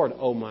the Lord,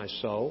 O my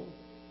soul."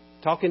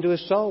 Talking to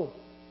his soul.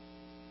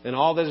 "And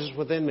all that is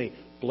within me.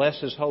 Bless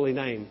His holy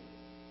name.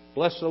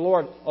 Bless the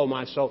Lord, O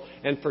my soul,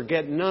 and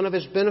forget none of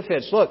His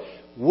benefits." Look,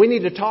 we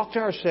need to talk to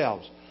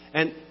ourselves.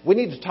 And we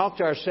need to talk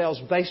to ourselves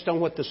based on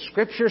what the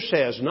Scripture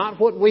says, not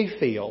what we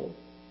feel,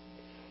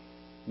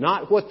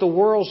 not what the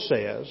world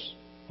says,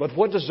 but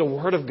what does the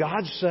Word of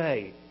God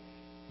say?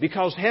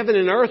 Because heaven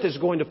and earth is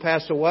going to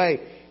pass away,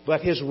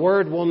 but His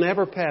Word will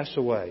never pass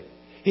away.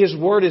 His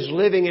Word is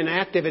living and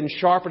active and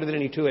sharper than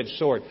any two-edged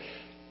sword.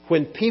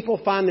 When people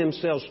find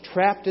themselves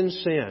trapped in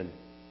sin,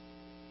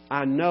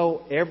 I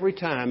know every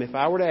time, if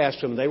I were to ask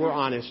them, they were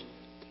honest,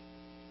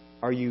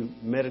 are you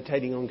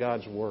meditating on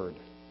God's Word?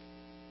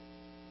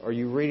 Are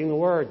you reading the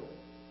Word?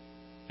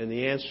 And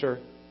the answer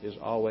is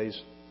always,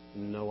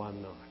 no,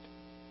 I'm not.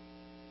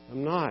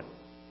 I'm not.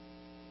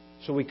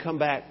 So we come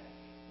back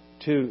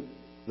to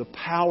the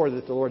power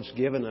that the Lord's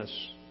given us,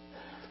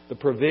 the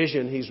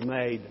provision He's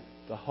made,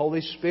 the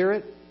Holy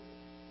Spirit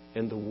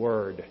and the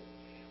Word.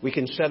 We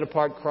can set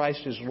apart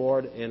Christ as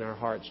Lord in our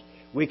hearts.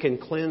 We can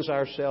cleanse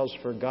ourselves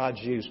for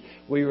God's use.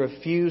 We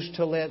refuse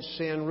to let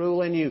sin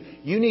rule in you.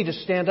 You need to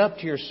stand up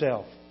to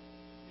yourself.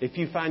 If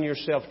you find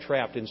yourself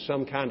trapped in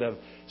some kind of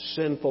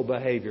sinful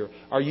behavior,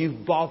 or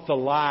you've bought the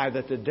lie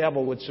that the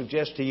devil would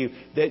suggest to you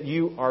that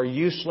you are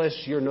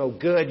useless, you're no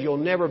good, you'll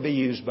never be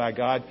used by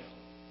God.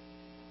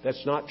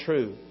 That's not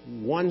true.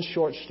 One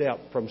short step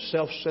from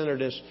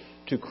self-centeredness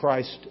to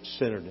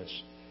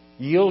Christ-centeredness.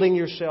 Yielding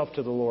yourself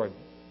to the Lord.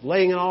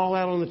 Laying it all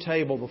out on the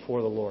table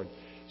before the Lord.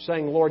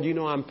 Saying, "Lord, you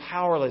know I'm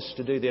powerless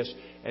to do this."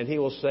 And He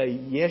will say,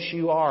 "Yes,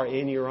 you are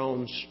in your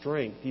own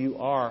strength. You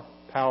are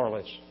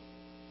powerless.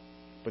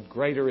 But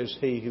greater is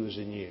He who is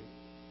in you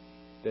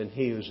than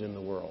he who is in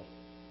the world."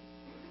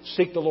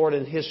 Seek the Lord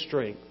in His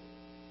strength.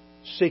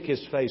 Seek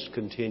His face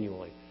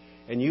continually.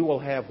 And you will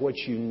have what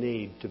you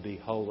need to be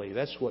holy.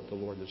 That's what the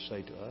Lord will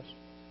say to us.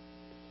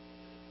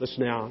 Let's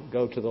now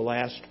go to the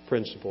last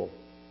principle.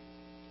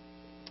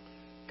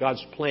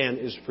 God's plan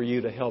is for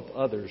you to help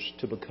others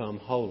to become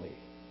holy.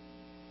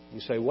 You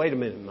say, "Wait a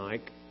minute,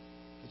 Mike.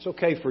 It's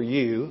okay for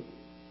you.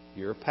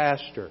 You're a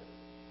pastor."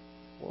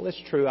 Well, it's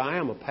true. I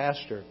am a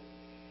pastor.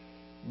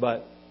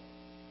 But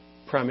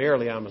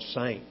primarily I'm a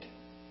saint,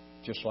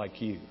 just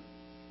like you.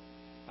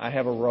 I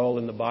have a role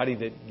in the body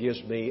that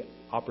gives me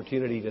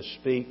opportunity to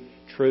speak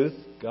truth,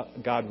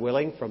 God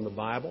willing, from the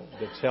Bible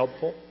that's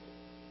helpful.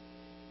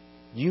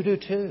 You do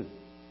too,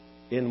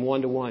 in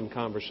one-to-one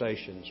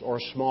conversations or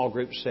a small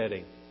group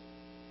setting.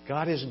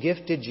 God has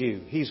gifted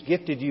you. He's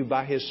gifted you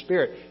by His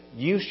Spirit.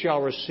 You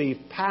shall receive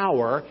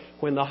power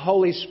when the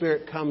Holy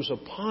Spirit comes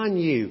upon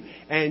you,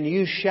 and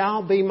you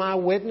shall be my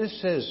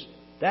witnesses.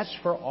 That's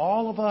for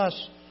all of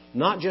us,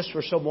 not just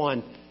for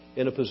someone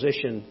in a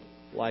position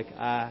like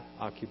I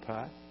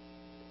occupy.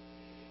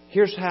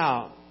 Here's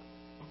how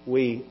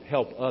we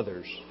help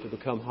others to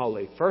become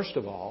holy. First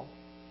of all,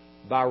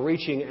 by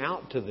reaching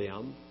out to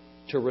them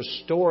to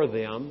restore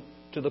them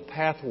to the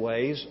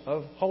pathways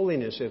of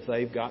holiness if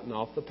they've gotten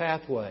off the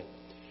pathway.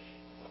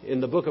 In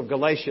the book of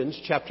Galatians,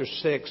 chapter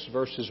 6,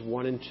 verses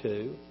 1 and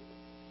 2,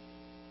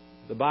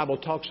 the Bible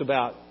talks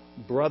about,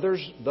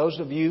 brothers, those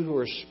of you who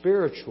are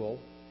spiritual,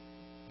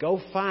 go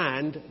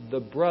find the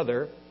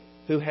brother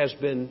who has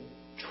been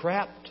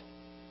trapped.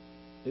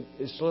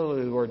 It's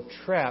literally the word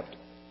trapped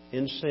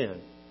in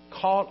sin.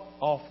 Caught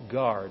off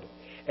guard.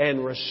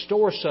 And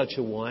restore such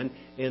a one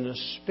in a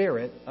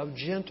spirit of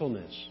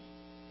gentleness.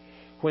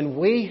 when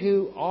we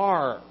who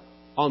are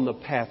on the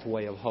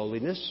pathway of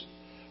holiness,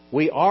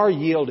 we are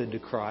yielded to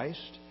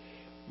Christ,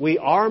 we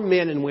are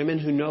men and women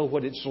who know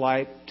what it's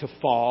like to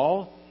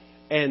fall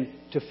and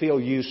to feel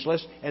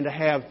useless and to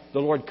have the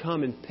Lord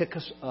come and pick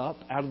us up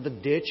out of the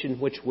ditch in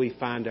which we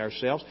find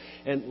ourselves.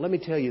 And let me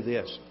tell you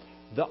this.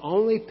 The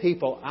only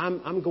people,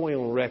 I'm going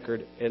on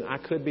record, and I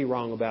could be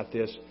wrong about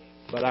this,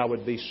 but I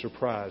would be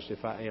surprised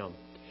if I am.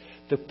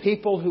 The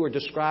people who are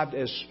described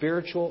as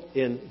spiritual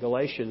in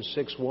Galatians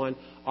 6:1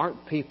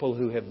 aren't people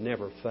who have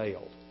never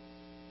failed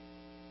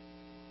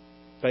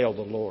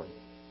the Lord.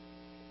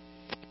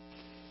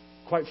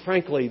 Quite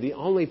frankly, the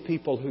only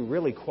people who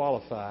really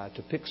qualify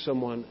to pick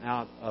someone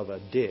out of a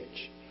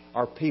ditch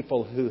are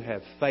people who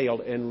have failed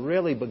and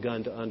really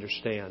begun to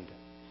understand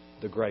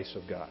the grace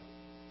of God.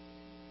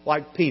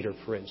 Like Peter,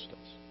 for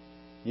instance.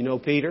 You know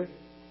Peter?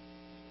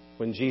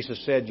 When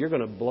Jesus said, "You're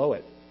going to blow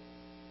it."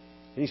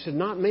 And he said,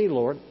 "Not me,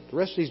 Lord. The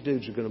rest of these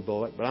dudes are going to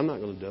blow it, but I'm not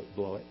going to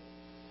blow it."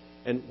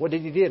 And what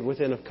did he do?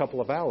 Within a couple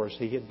of hours,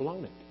 he had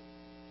blown it.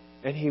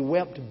 And he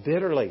wept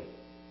bitterly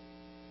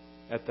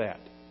at that.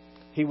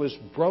 He was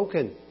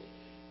broken.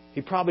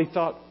 He probably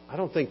thought, "I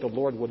don't think the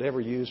Lord would ever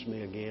use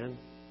me again."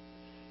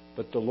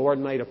 But the Lord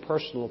made a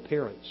personal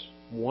appearance,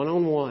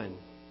 one-on-one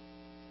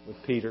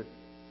with Peter.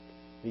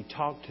 He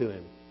talked to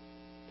him.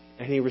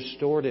 And He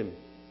restored him.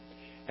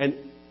 And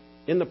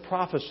in the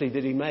prophecy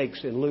that He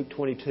makes in Luke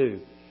 22,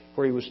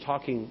 where He was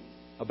talking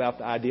about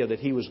the idea that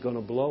he was going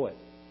to blow it,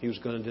 he was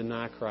going to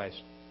deny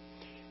Christ,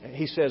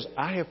 He says,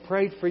 "I have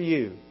prayed for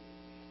you."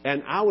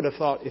 And I would have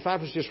thought, if I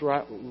was just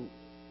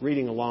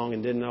reading along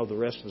and didn't know the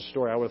rest of the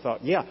story, I would have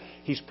thought, yeah,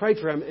 he's prayed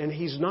for him and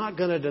he's not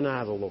going to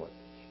deny the Lord.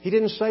 He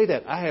didn't say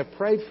that. "I have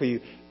prayed for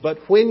you. But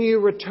when you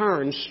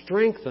return,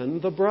 strengthen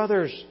the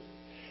brothers."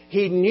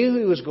 He knew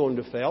he was going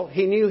to fail.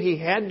 He knew he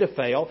had to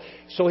fail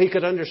so he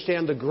could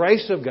understand the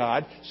grace of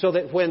God, so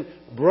that when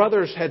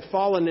brothers had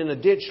fallen in a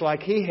ditch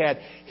like he had,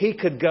 he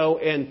could go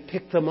and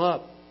pick them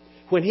up.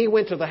 When he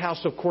went to the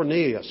house of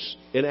Cornelius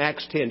in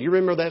Acts 10, do you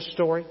remember that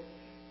story?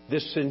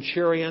 This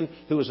centurion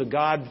who was a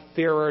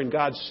God-fearer and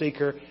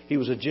God-seeker, he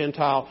was a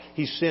Gentile.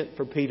 He sent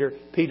for Peter.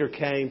 Peter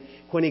came.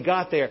 When he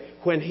got there,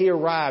 when he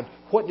arrived,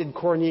 what did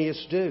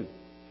Cornelius do?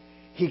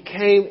 He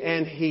came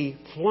and he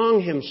flung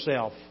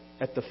himself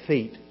at the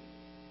feet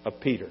of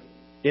Peter.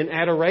 In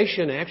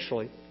adoration,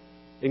 actually.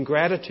 In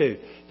gratitude.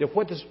 Then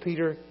what does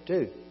Peter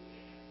do?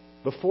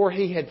 Before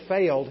he had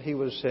failed, he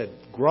was said,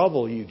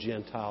 "Grovel, you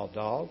Gentile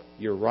dog.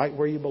 You're right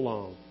where you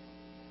belong."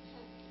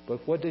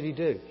 But what did he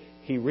do?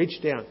 He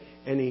reached down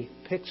and he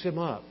picks him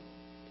up.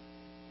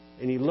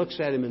 And he looks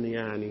at him in the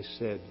eye and he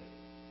said,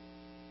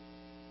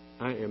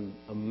 "I am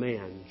a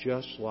man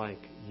just like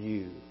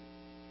you."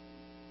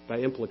 By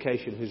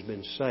implication, who's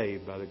been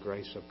saved by the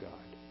grace of God.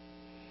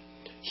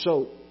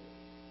 So,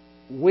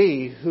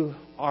 we who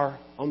are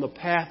on the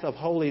path of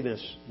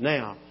holiness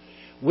now,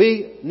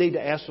 we need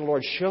to ask the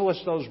Lord, show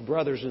us those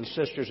brothers and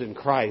sisters in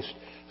Christ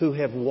who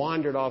have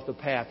wandered off the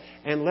path,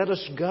 and let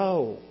us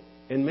go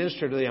and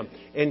minister to them.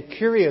 And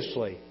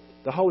curiously,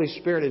 the Holy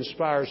Spirit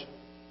inspires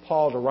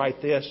Paul to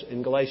write this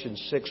in Galatians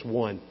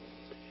 6:1.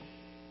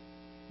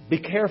 Be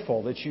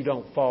careful that you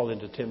don't fall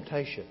into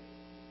temptation.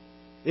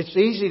 It's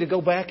easy to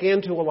go back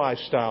into a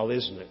lifestyle,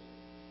 isn't it?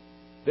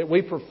 That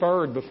we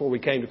preferred before we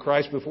came to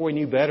Christ, before we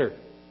knew better.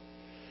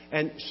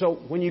 And so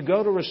when you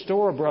go to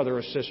restore a brother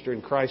or sister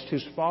in Christ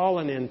who's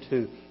fallen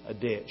into a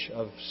ditch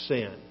of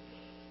sin,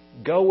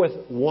 go with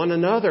one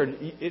another.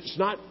 It's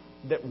not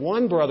that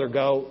one brother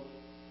go,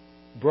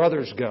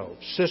 brothers go,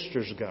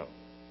 sisters go.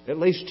 At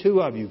least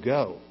two of you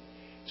go.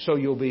 So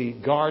you'll be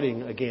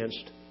guarding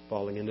against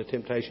falling into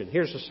temptation.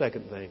 Here's the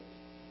second thing.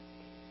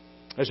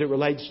 As it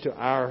relates to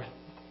our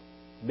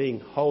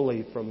being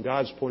holy from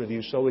God's point of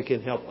view, so we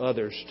can help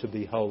others to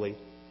be holy,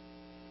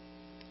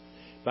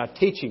 by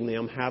teaching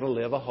them how to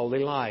live a holy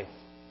life.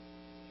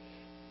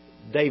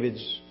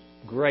 David's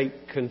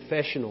great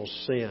confessional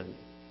sin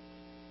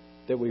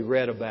that we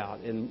read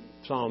about in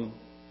Psalm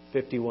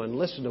 51.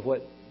 Listen to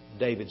what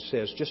David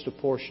says, just a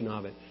portion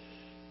of it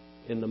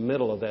in the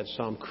middle of that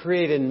psalm.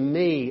 "Create in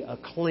me a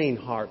clean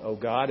heart, O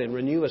God, and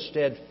renew a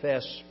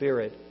steadfast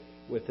spirit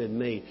within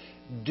me.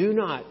 Do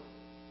not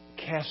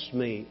cast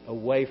me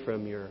away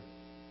from your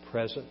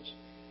presence."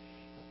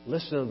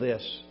 Listen to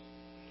this.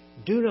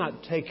 "Do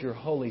not take your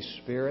Holy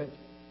Spirit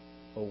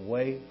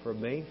away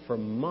from me." For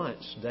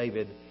months,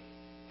 David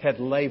had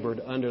labored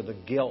under the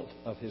guilt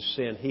of his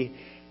sin. He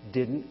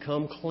didn't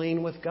come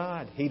clean with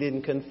God. He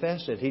didn't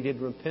confess it. He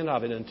didn't repent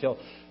of it until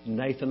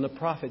Nathan the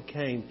prophet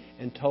came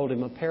and told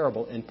him a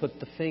parable and put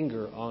the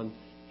finger on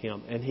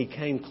him. And he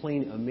came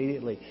clean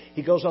immediately.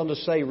 He goes on to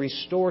say,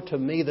 "Restore to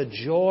me the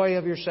joy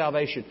of your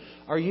salvation."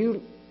 Are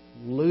you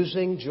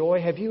losing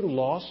joy? Have you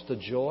lost the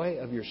joy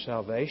of your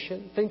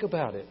salvation? Think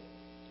about it.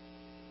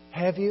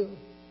 Have you?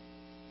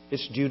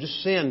 It's due to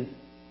sin,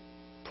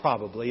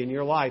 probably, in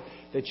your life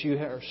that you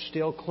are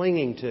still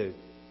clinging to.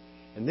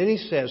 And then he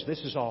says,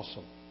 this is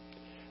awesome.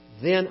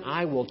 "Then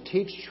I will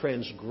teach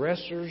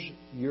transgressors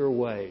your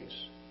ways,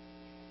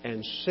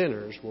 and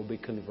sinners will be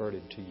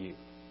converted to you."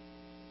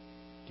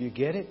 Do Do you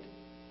get it?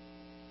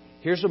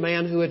 Here's a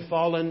man who had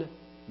fallen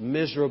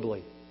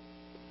miserably.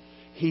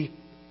 He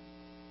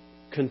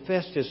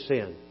confessed his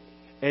sin.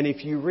 And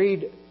if you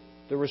read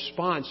the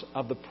response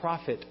of the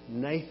prophet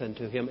Nathan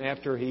to him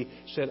after he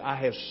said, I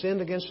have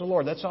sinned against the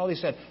Lord. That's all he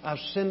said. I've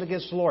sinned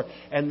against the Lord.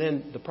 And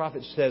then the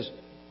prophet says,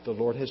 the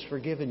Lord has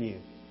forgiven you.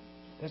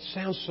 That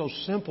sounds so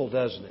simple,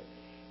 doesn't it?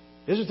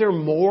 Isn't there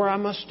more I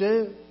must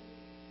do?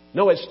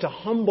 No, it's to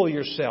humble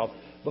yourself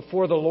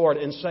before the Lord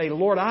and say,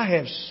 Lord, I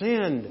have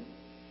sinned.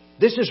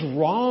 This is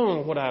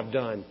wrong what I've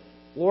done.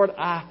 Lord,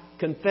 I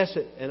confess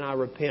it and I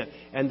repent.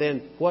 And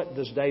then what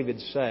does David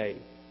say?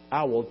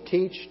 I will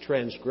teach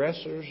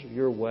transgressors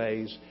your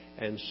ways,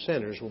 and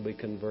sinners will be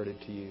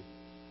converted to you.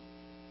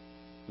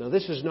 Now,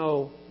 this is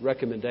no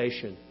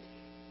recommendation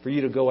for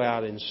you to go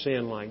out and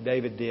sin like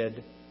David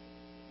did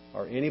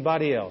or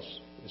anybody else.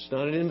 It's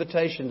not an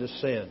invitation to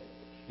sin.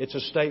 It's a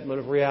statement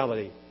of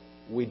reality.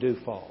 We do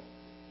fall.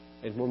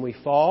 And when we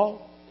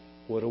fall,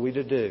 what are we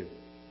to do?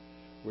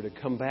 We're to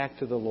come back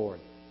to the Lord.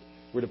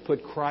 We're to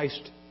put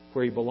Christ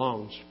where He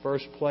belongs,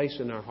 first place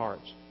in our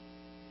hearts.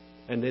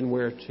 And then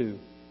we're to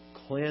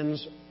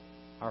cleanse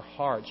our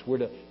hearts. We're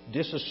to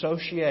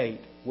disassociate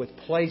with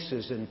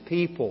places and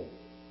people,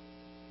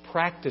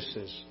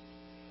 practices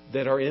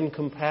that are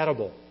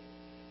incompatible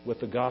with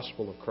the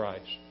gospel of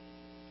Christ.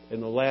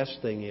 And the last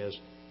thing is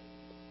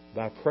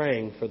by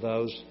praying for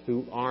those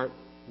who aren't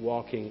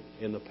walking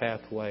in the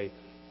pathway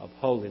of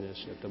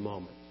holiness at the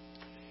moment.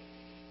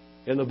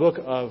 In the book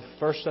of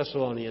 1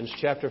 Thessalonians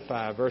chapter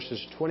 5,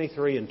 verses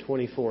 23 and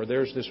 24,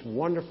 there's this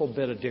wonderful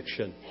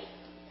benediction.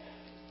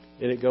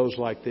 And it goes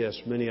like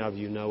this. Many of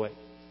you know it.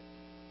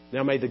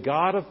 Now may the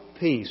God of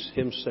peace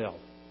Himself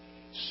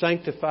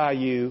sanctify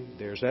you.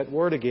 There's that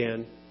word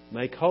again.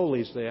 Make holy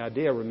is the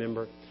idea,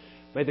 remember.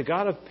 May the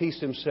God of peace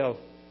Himself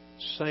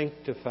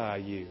sanctify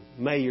you.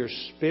 May your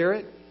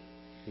spirit,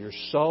 your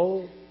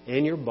soul,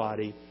 and your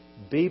body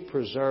be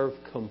preserved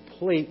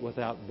complete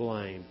without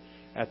blame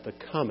at the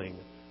coming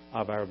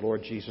of our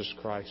Lord Jesus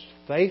Christ.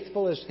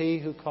 Faithful is He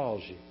who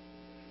calls you,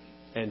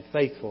 and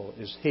faithful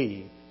is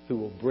He who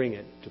will bring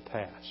it to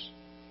pass.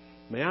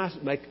 May I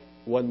make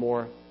one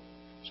more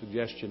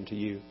suggestion to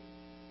you?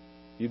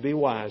 You'd be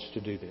wise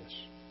to do this.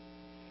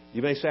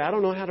 You may say, I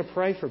don't know how to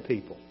pray for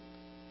people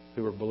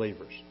who are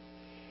believers.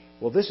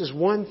 Well, this is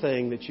one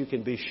thing that you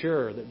can be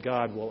sure that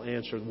God will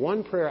answer.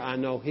 One prayer I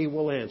know He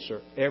will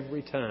answer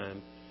every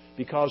time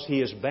because He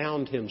has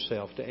bound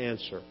Himself to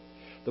answer.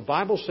 The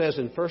Bible says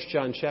in 1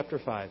 John chapter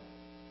 5,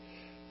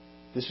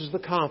 this is the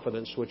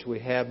confidence which we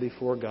have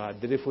before God,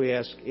 that if we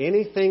ask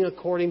anything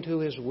according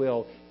to His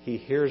will, He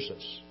hears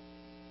us.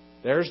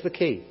 There's the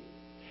key.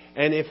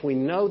 And if we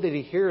know that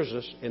He hears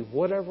us in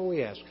whatever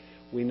we ask,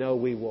 we know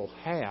we will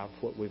have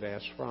what we've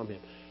asked from Him.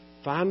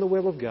 Find the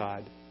will of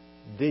God,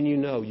 then you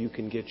know you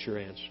can get your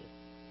answer.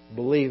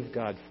 Believe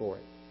God for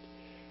it.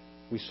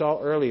 We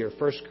saw earlier,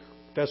 1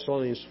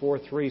 Thessalonians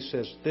 4:3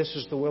 says, this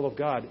is the will of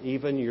God,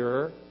 even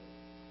your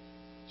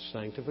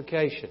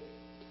sanctification.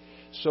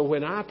 So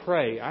when I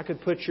pray, I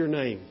could put your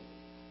name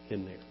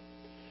in there.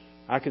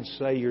 I could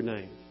say your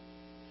name.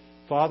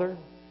 Father,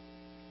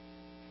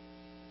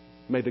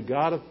 may the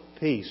God of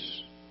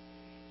peace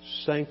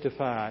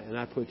sanctify, and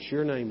I put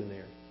your name in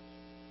there,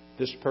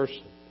 this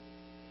person.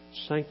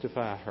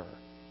 Sanctify her.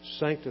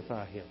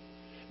 Sanctify him.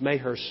 May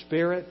her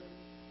spirit,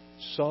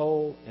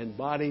 soul, and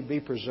body be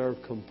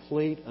preserved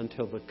complete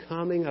until the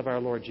coming of our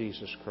Lord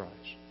Jesus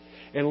Christ.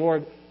 And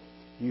Lord,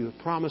 you have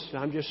promised,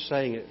 I'm just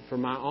saying it for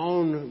my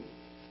own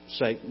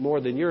sake more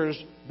than yours,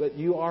 but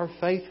you are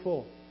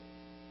faithful.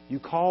 You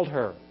called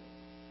her,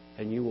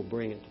 and you will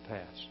bring it to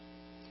pass.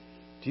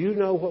 Do you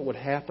know what would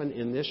happen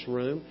in this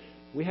room?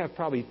 We have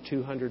probably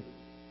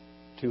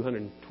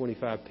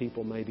 225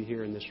 people maybe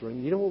here in this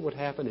room. You know what would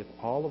happen if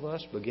all of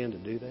us began to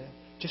do that?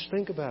 Just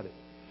think about it.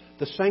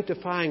 The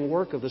sanctifying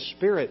work of the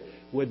Spirit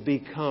would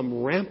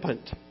become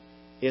rampant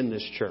in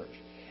this church.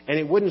 And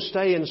it wouldn't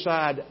stay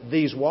inside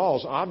these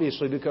walls,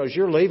 obviously, because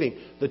you're leaving.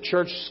 The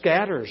church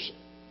scatters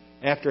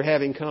after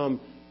having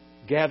come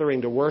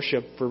gathering to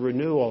worship for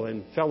renewal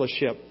and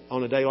fellowship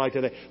on a day like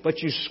today. But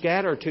you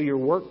scatter to your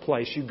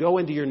workplace. You go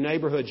into your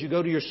neighborhoods. You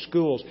go to your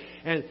schools.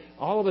 And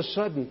all of a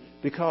sudden,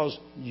 because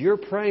you're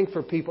praying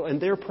for people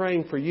and they're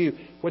praying for you,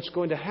 what's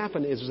going to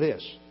happen is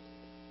this.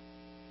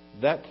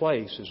 That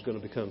place is going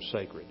to become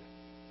sacred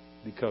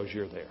because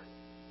you're there.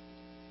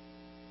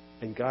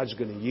 And God's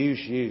going to use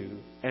you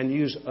and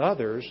use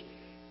others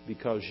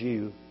because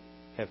you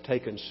have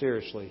taken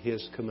seriously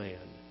His command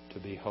to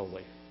be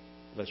holy.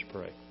 Let's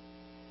pray.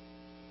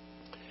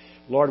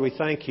 Lord, we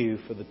thank You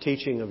for the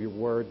teaching of Your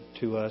Word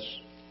to us.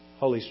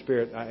 Holy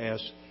Spirit, I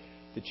ask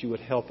that You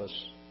would help us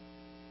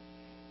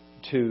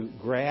to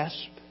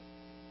grasp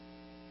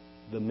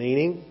the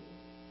meaning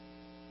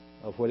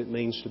of what it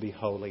means to be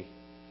holy.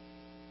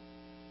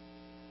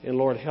 And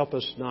Lord, help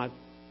us not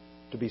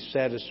to be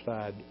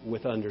satisfied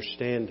with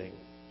understanding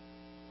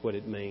what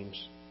it means.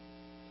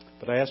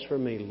 But I ask for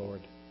me,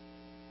 Lord,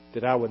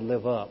 that I would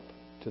live up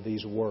to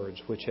these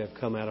words which have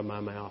come out of my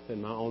mouth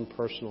in my own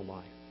personal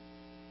life.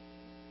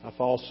 I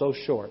fall so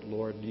short,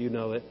 Lord. You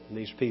know it. And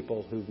these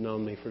people who've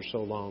known me for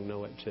so long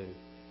know it too.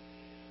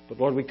 But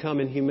Lord, we come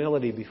in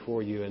humility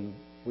before you and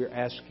we're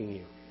asking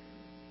you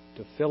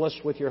to fill us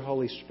with your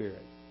Holy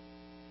Spirit.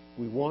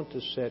 We want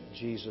to set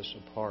Jesus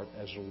apart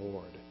as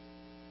Lord.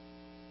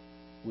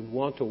 We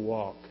want to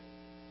walk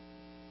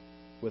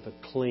with a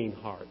clean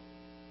heart.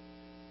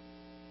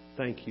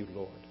 Thank you,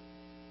 Lord.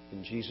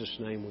 In Jesus'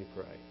 name we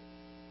pray.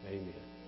 Amen.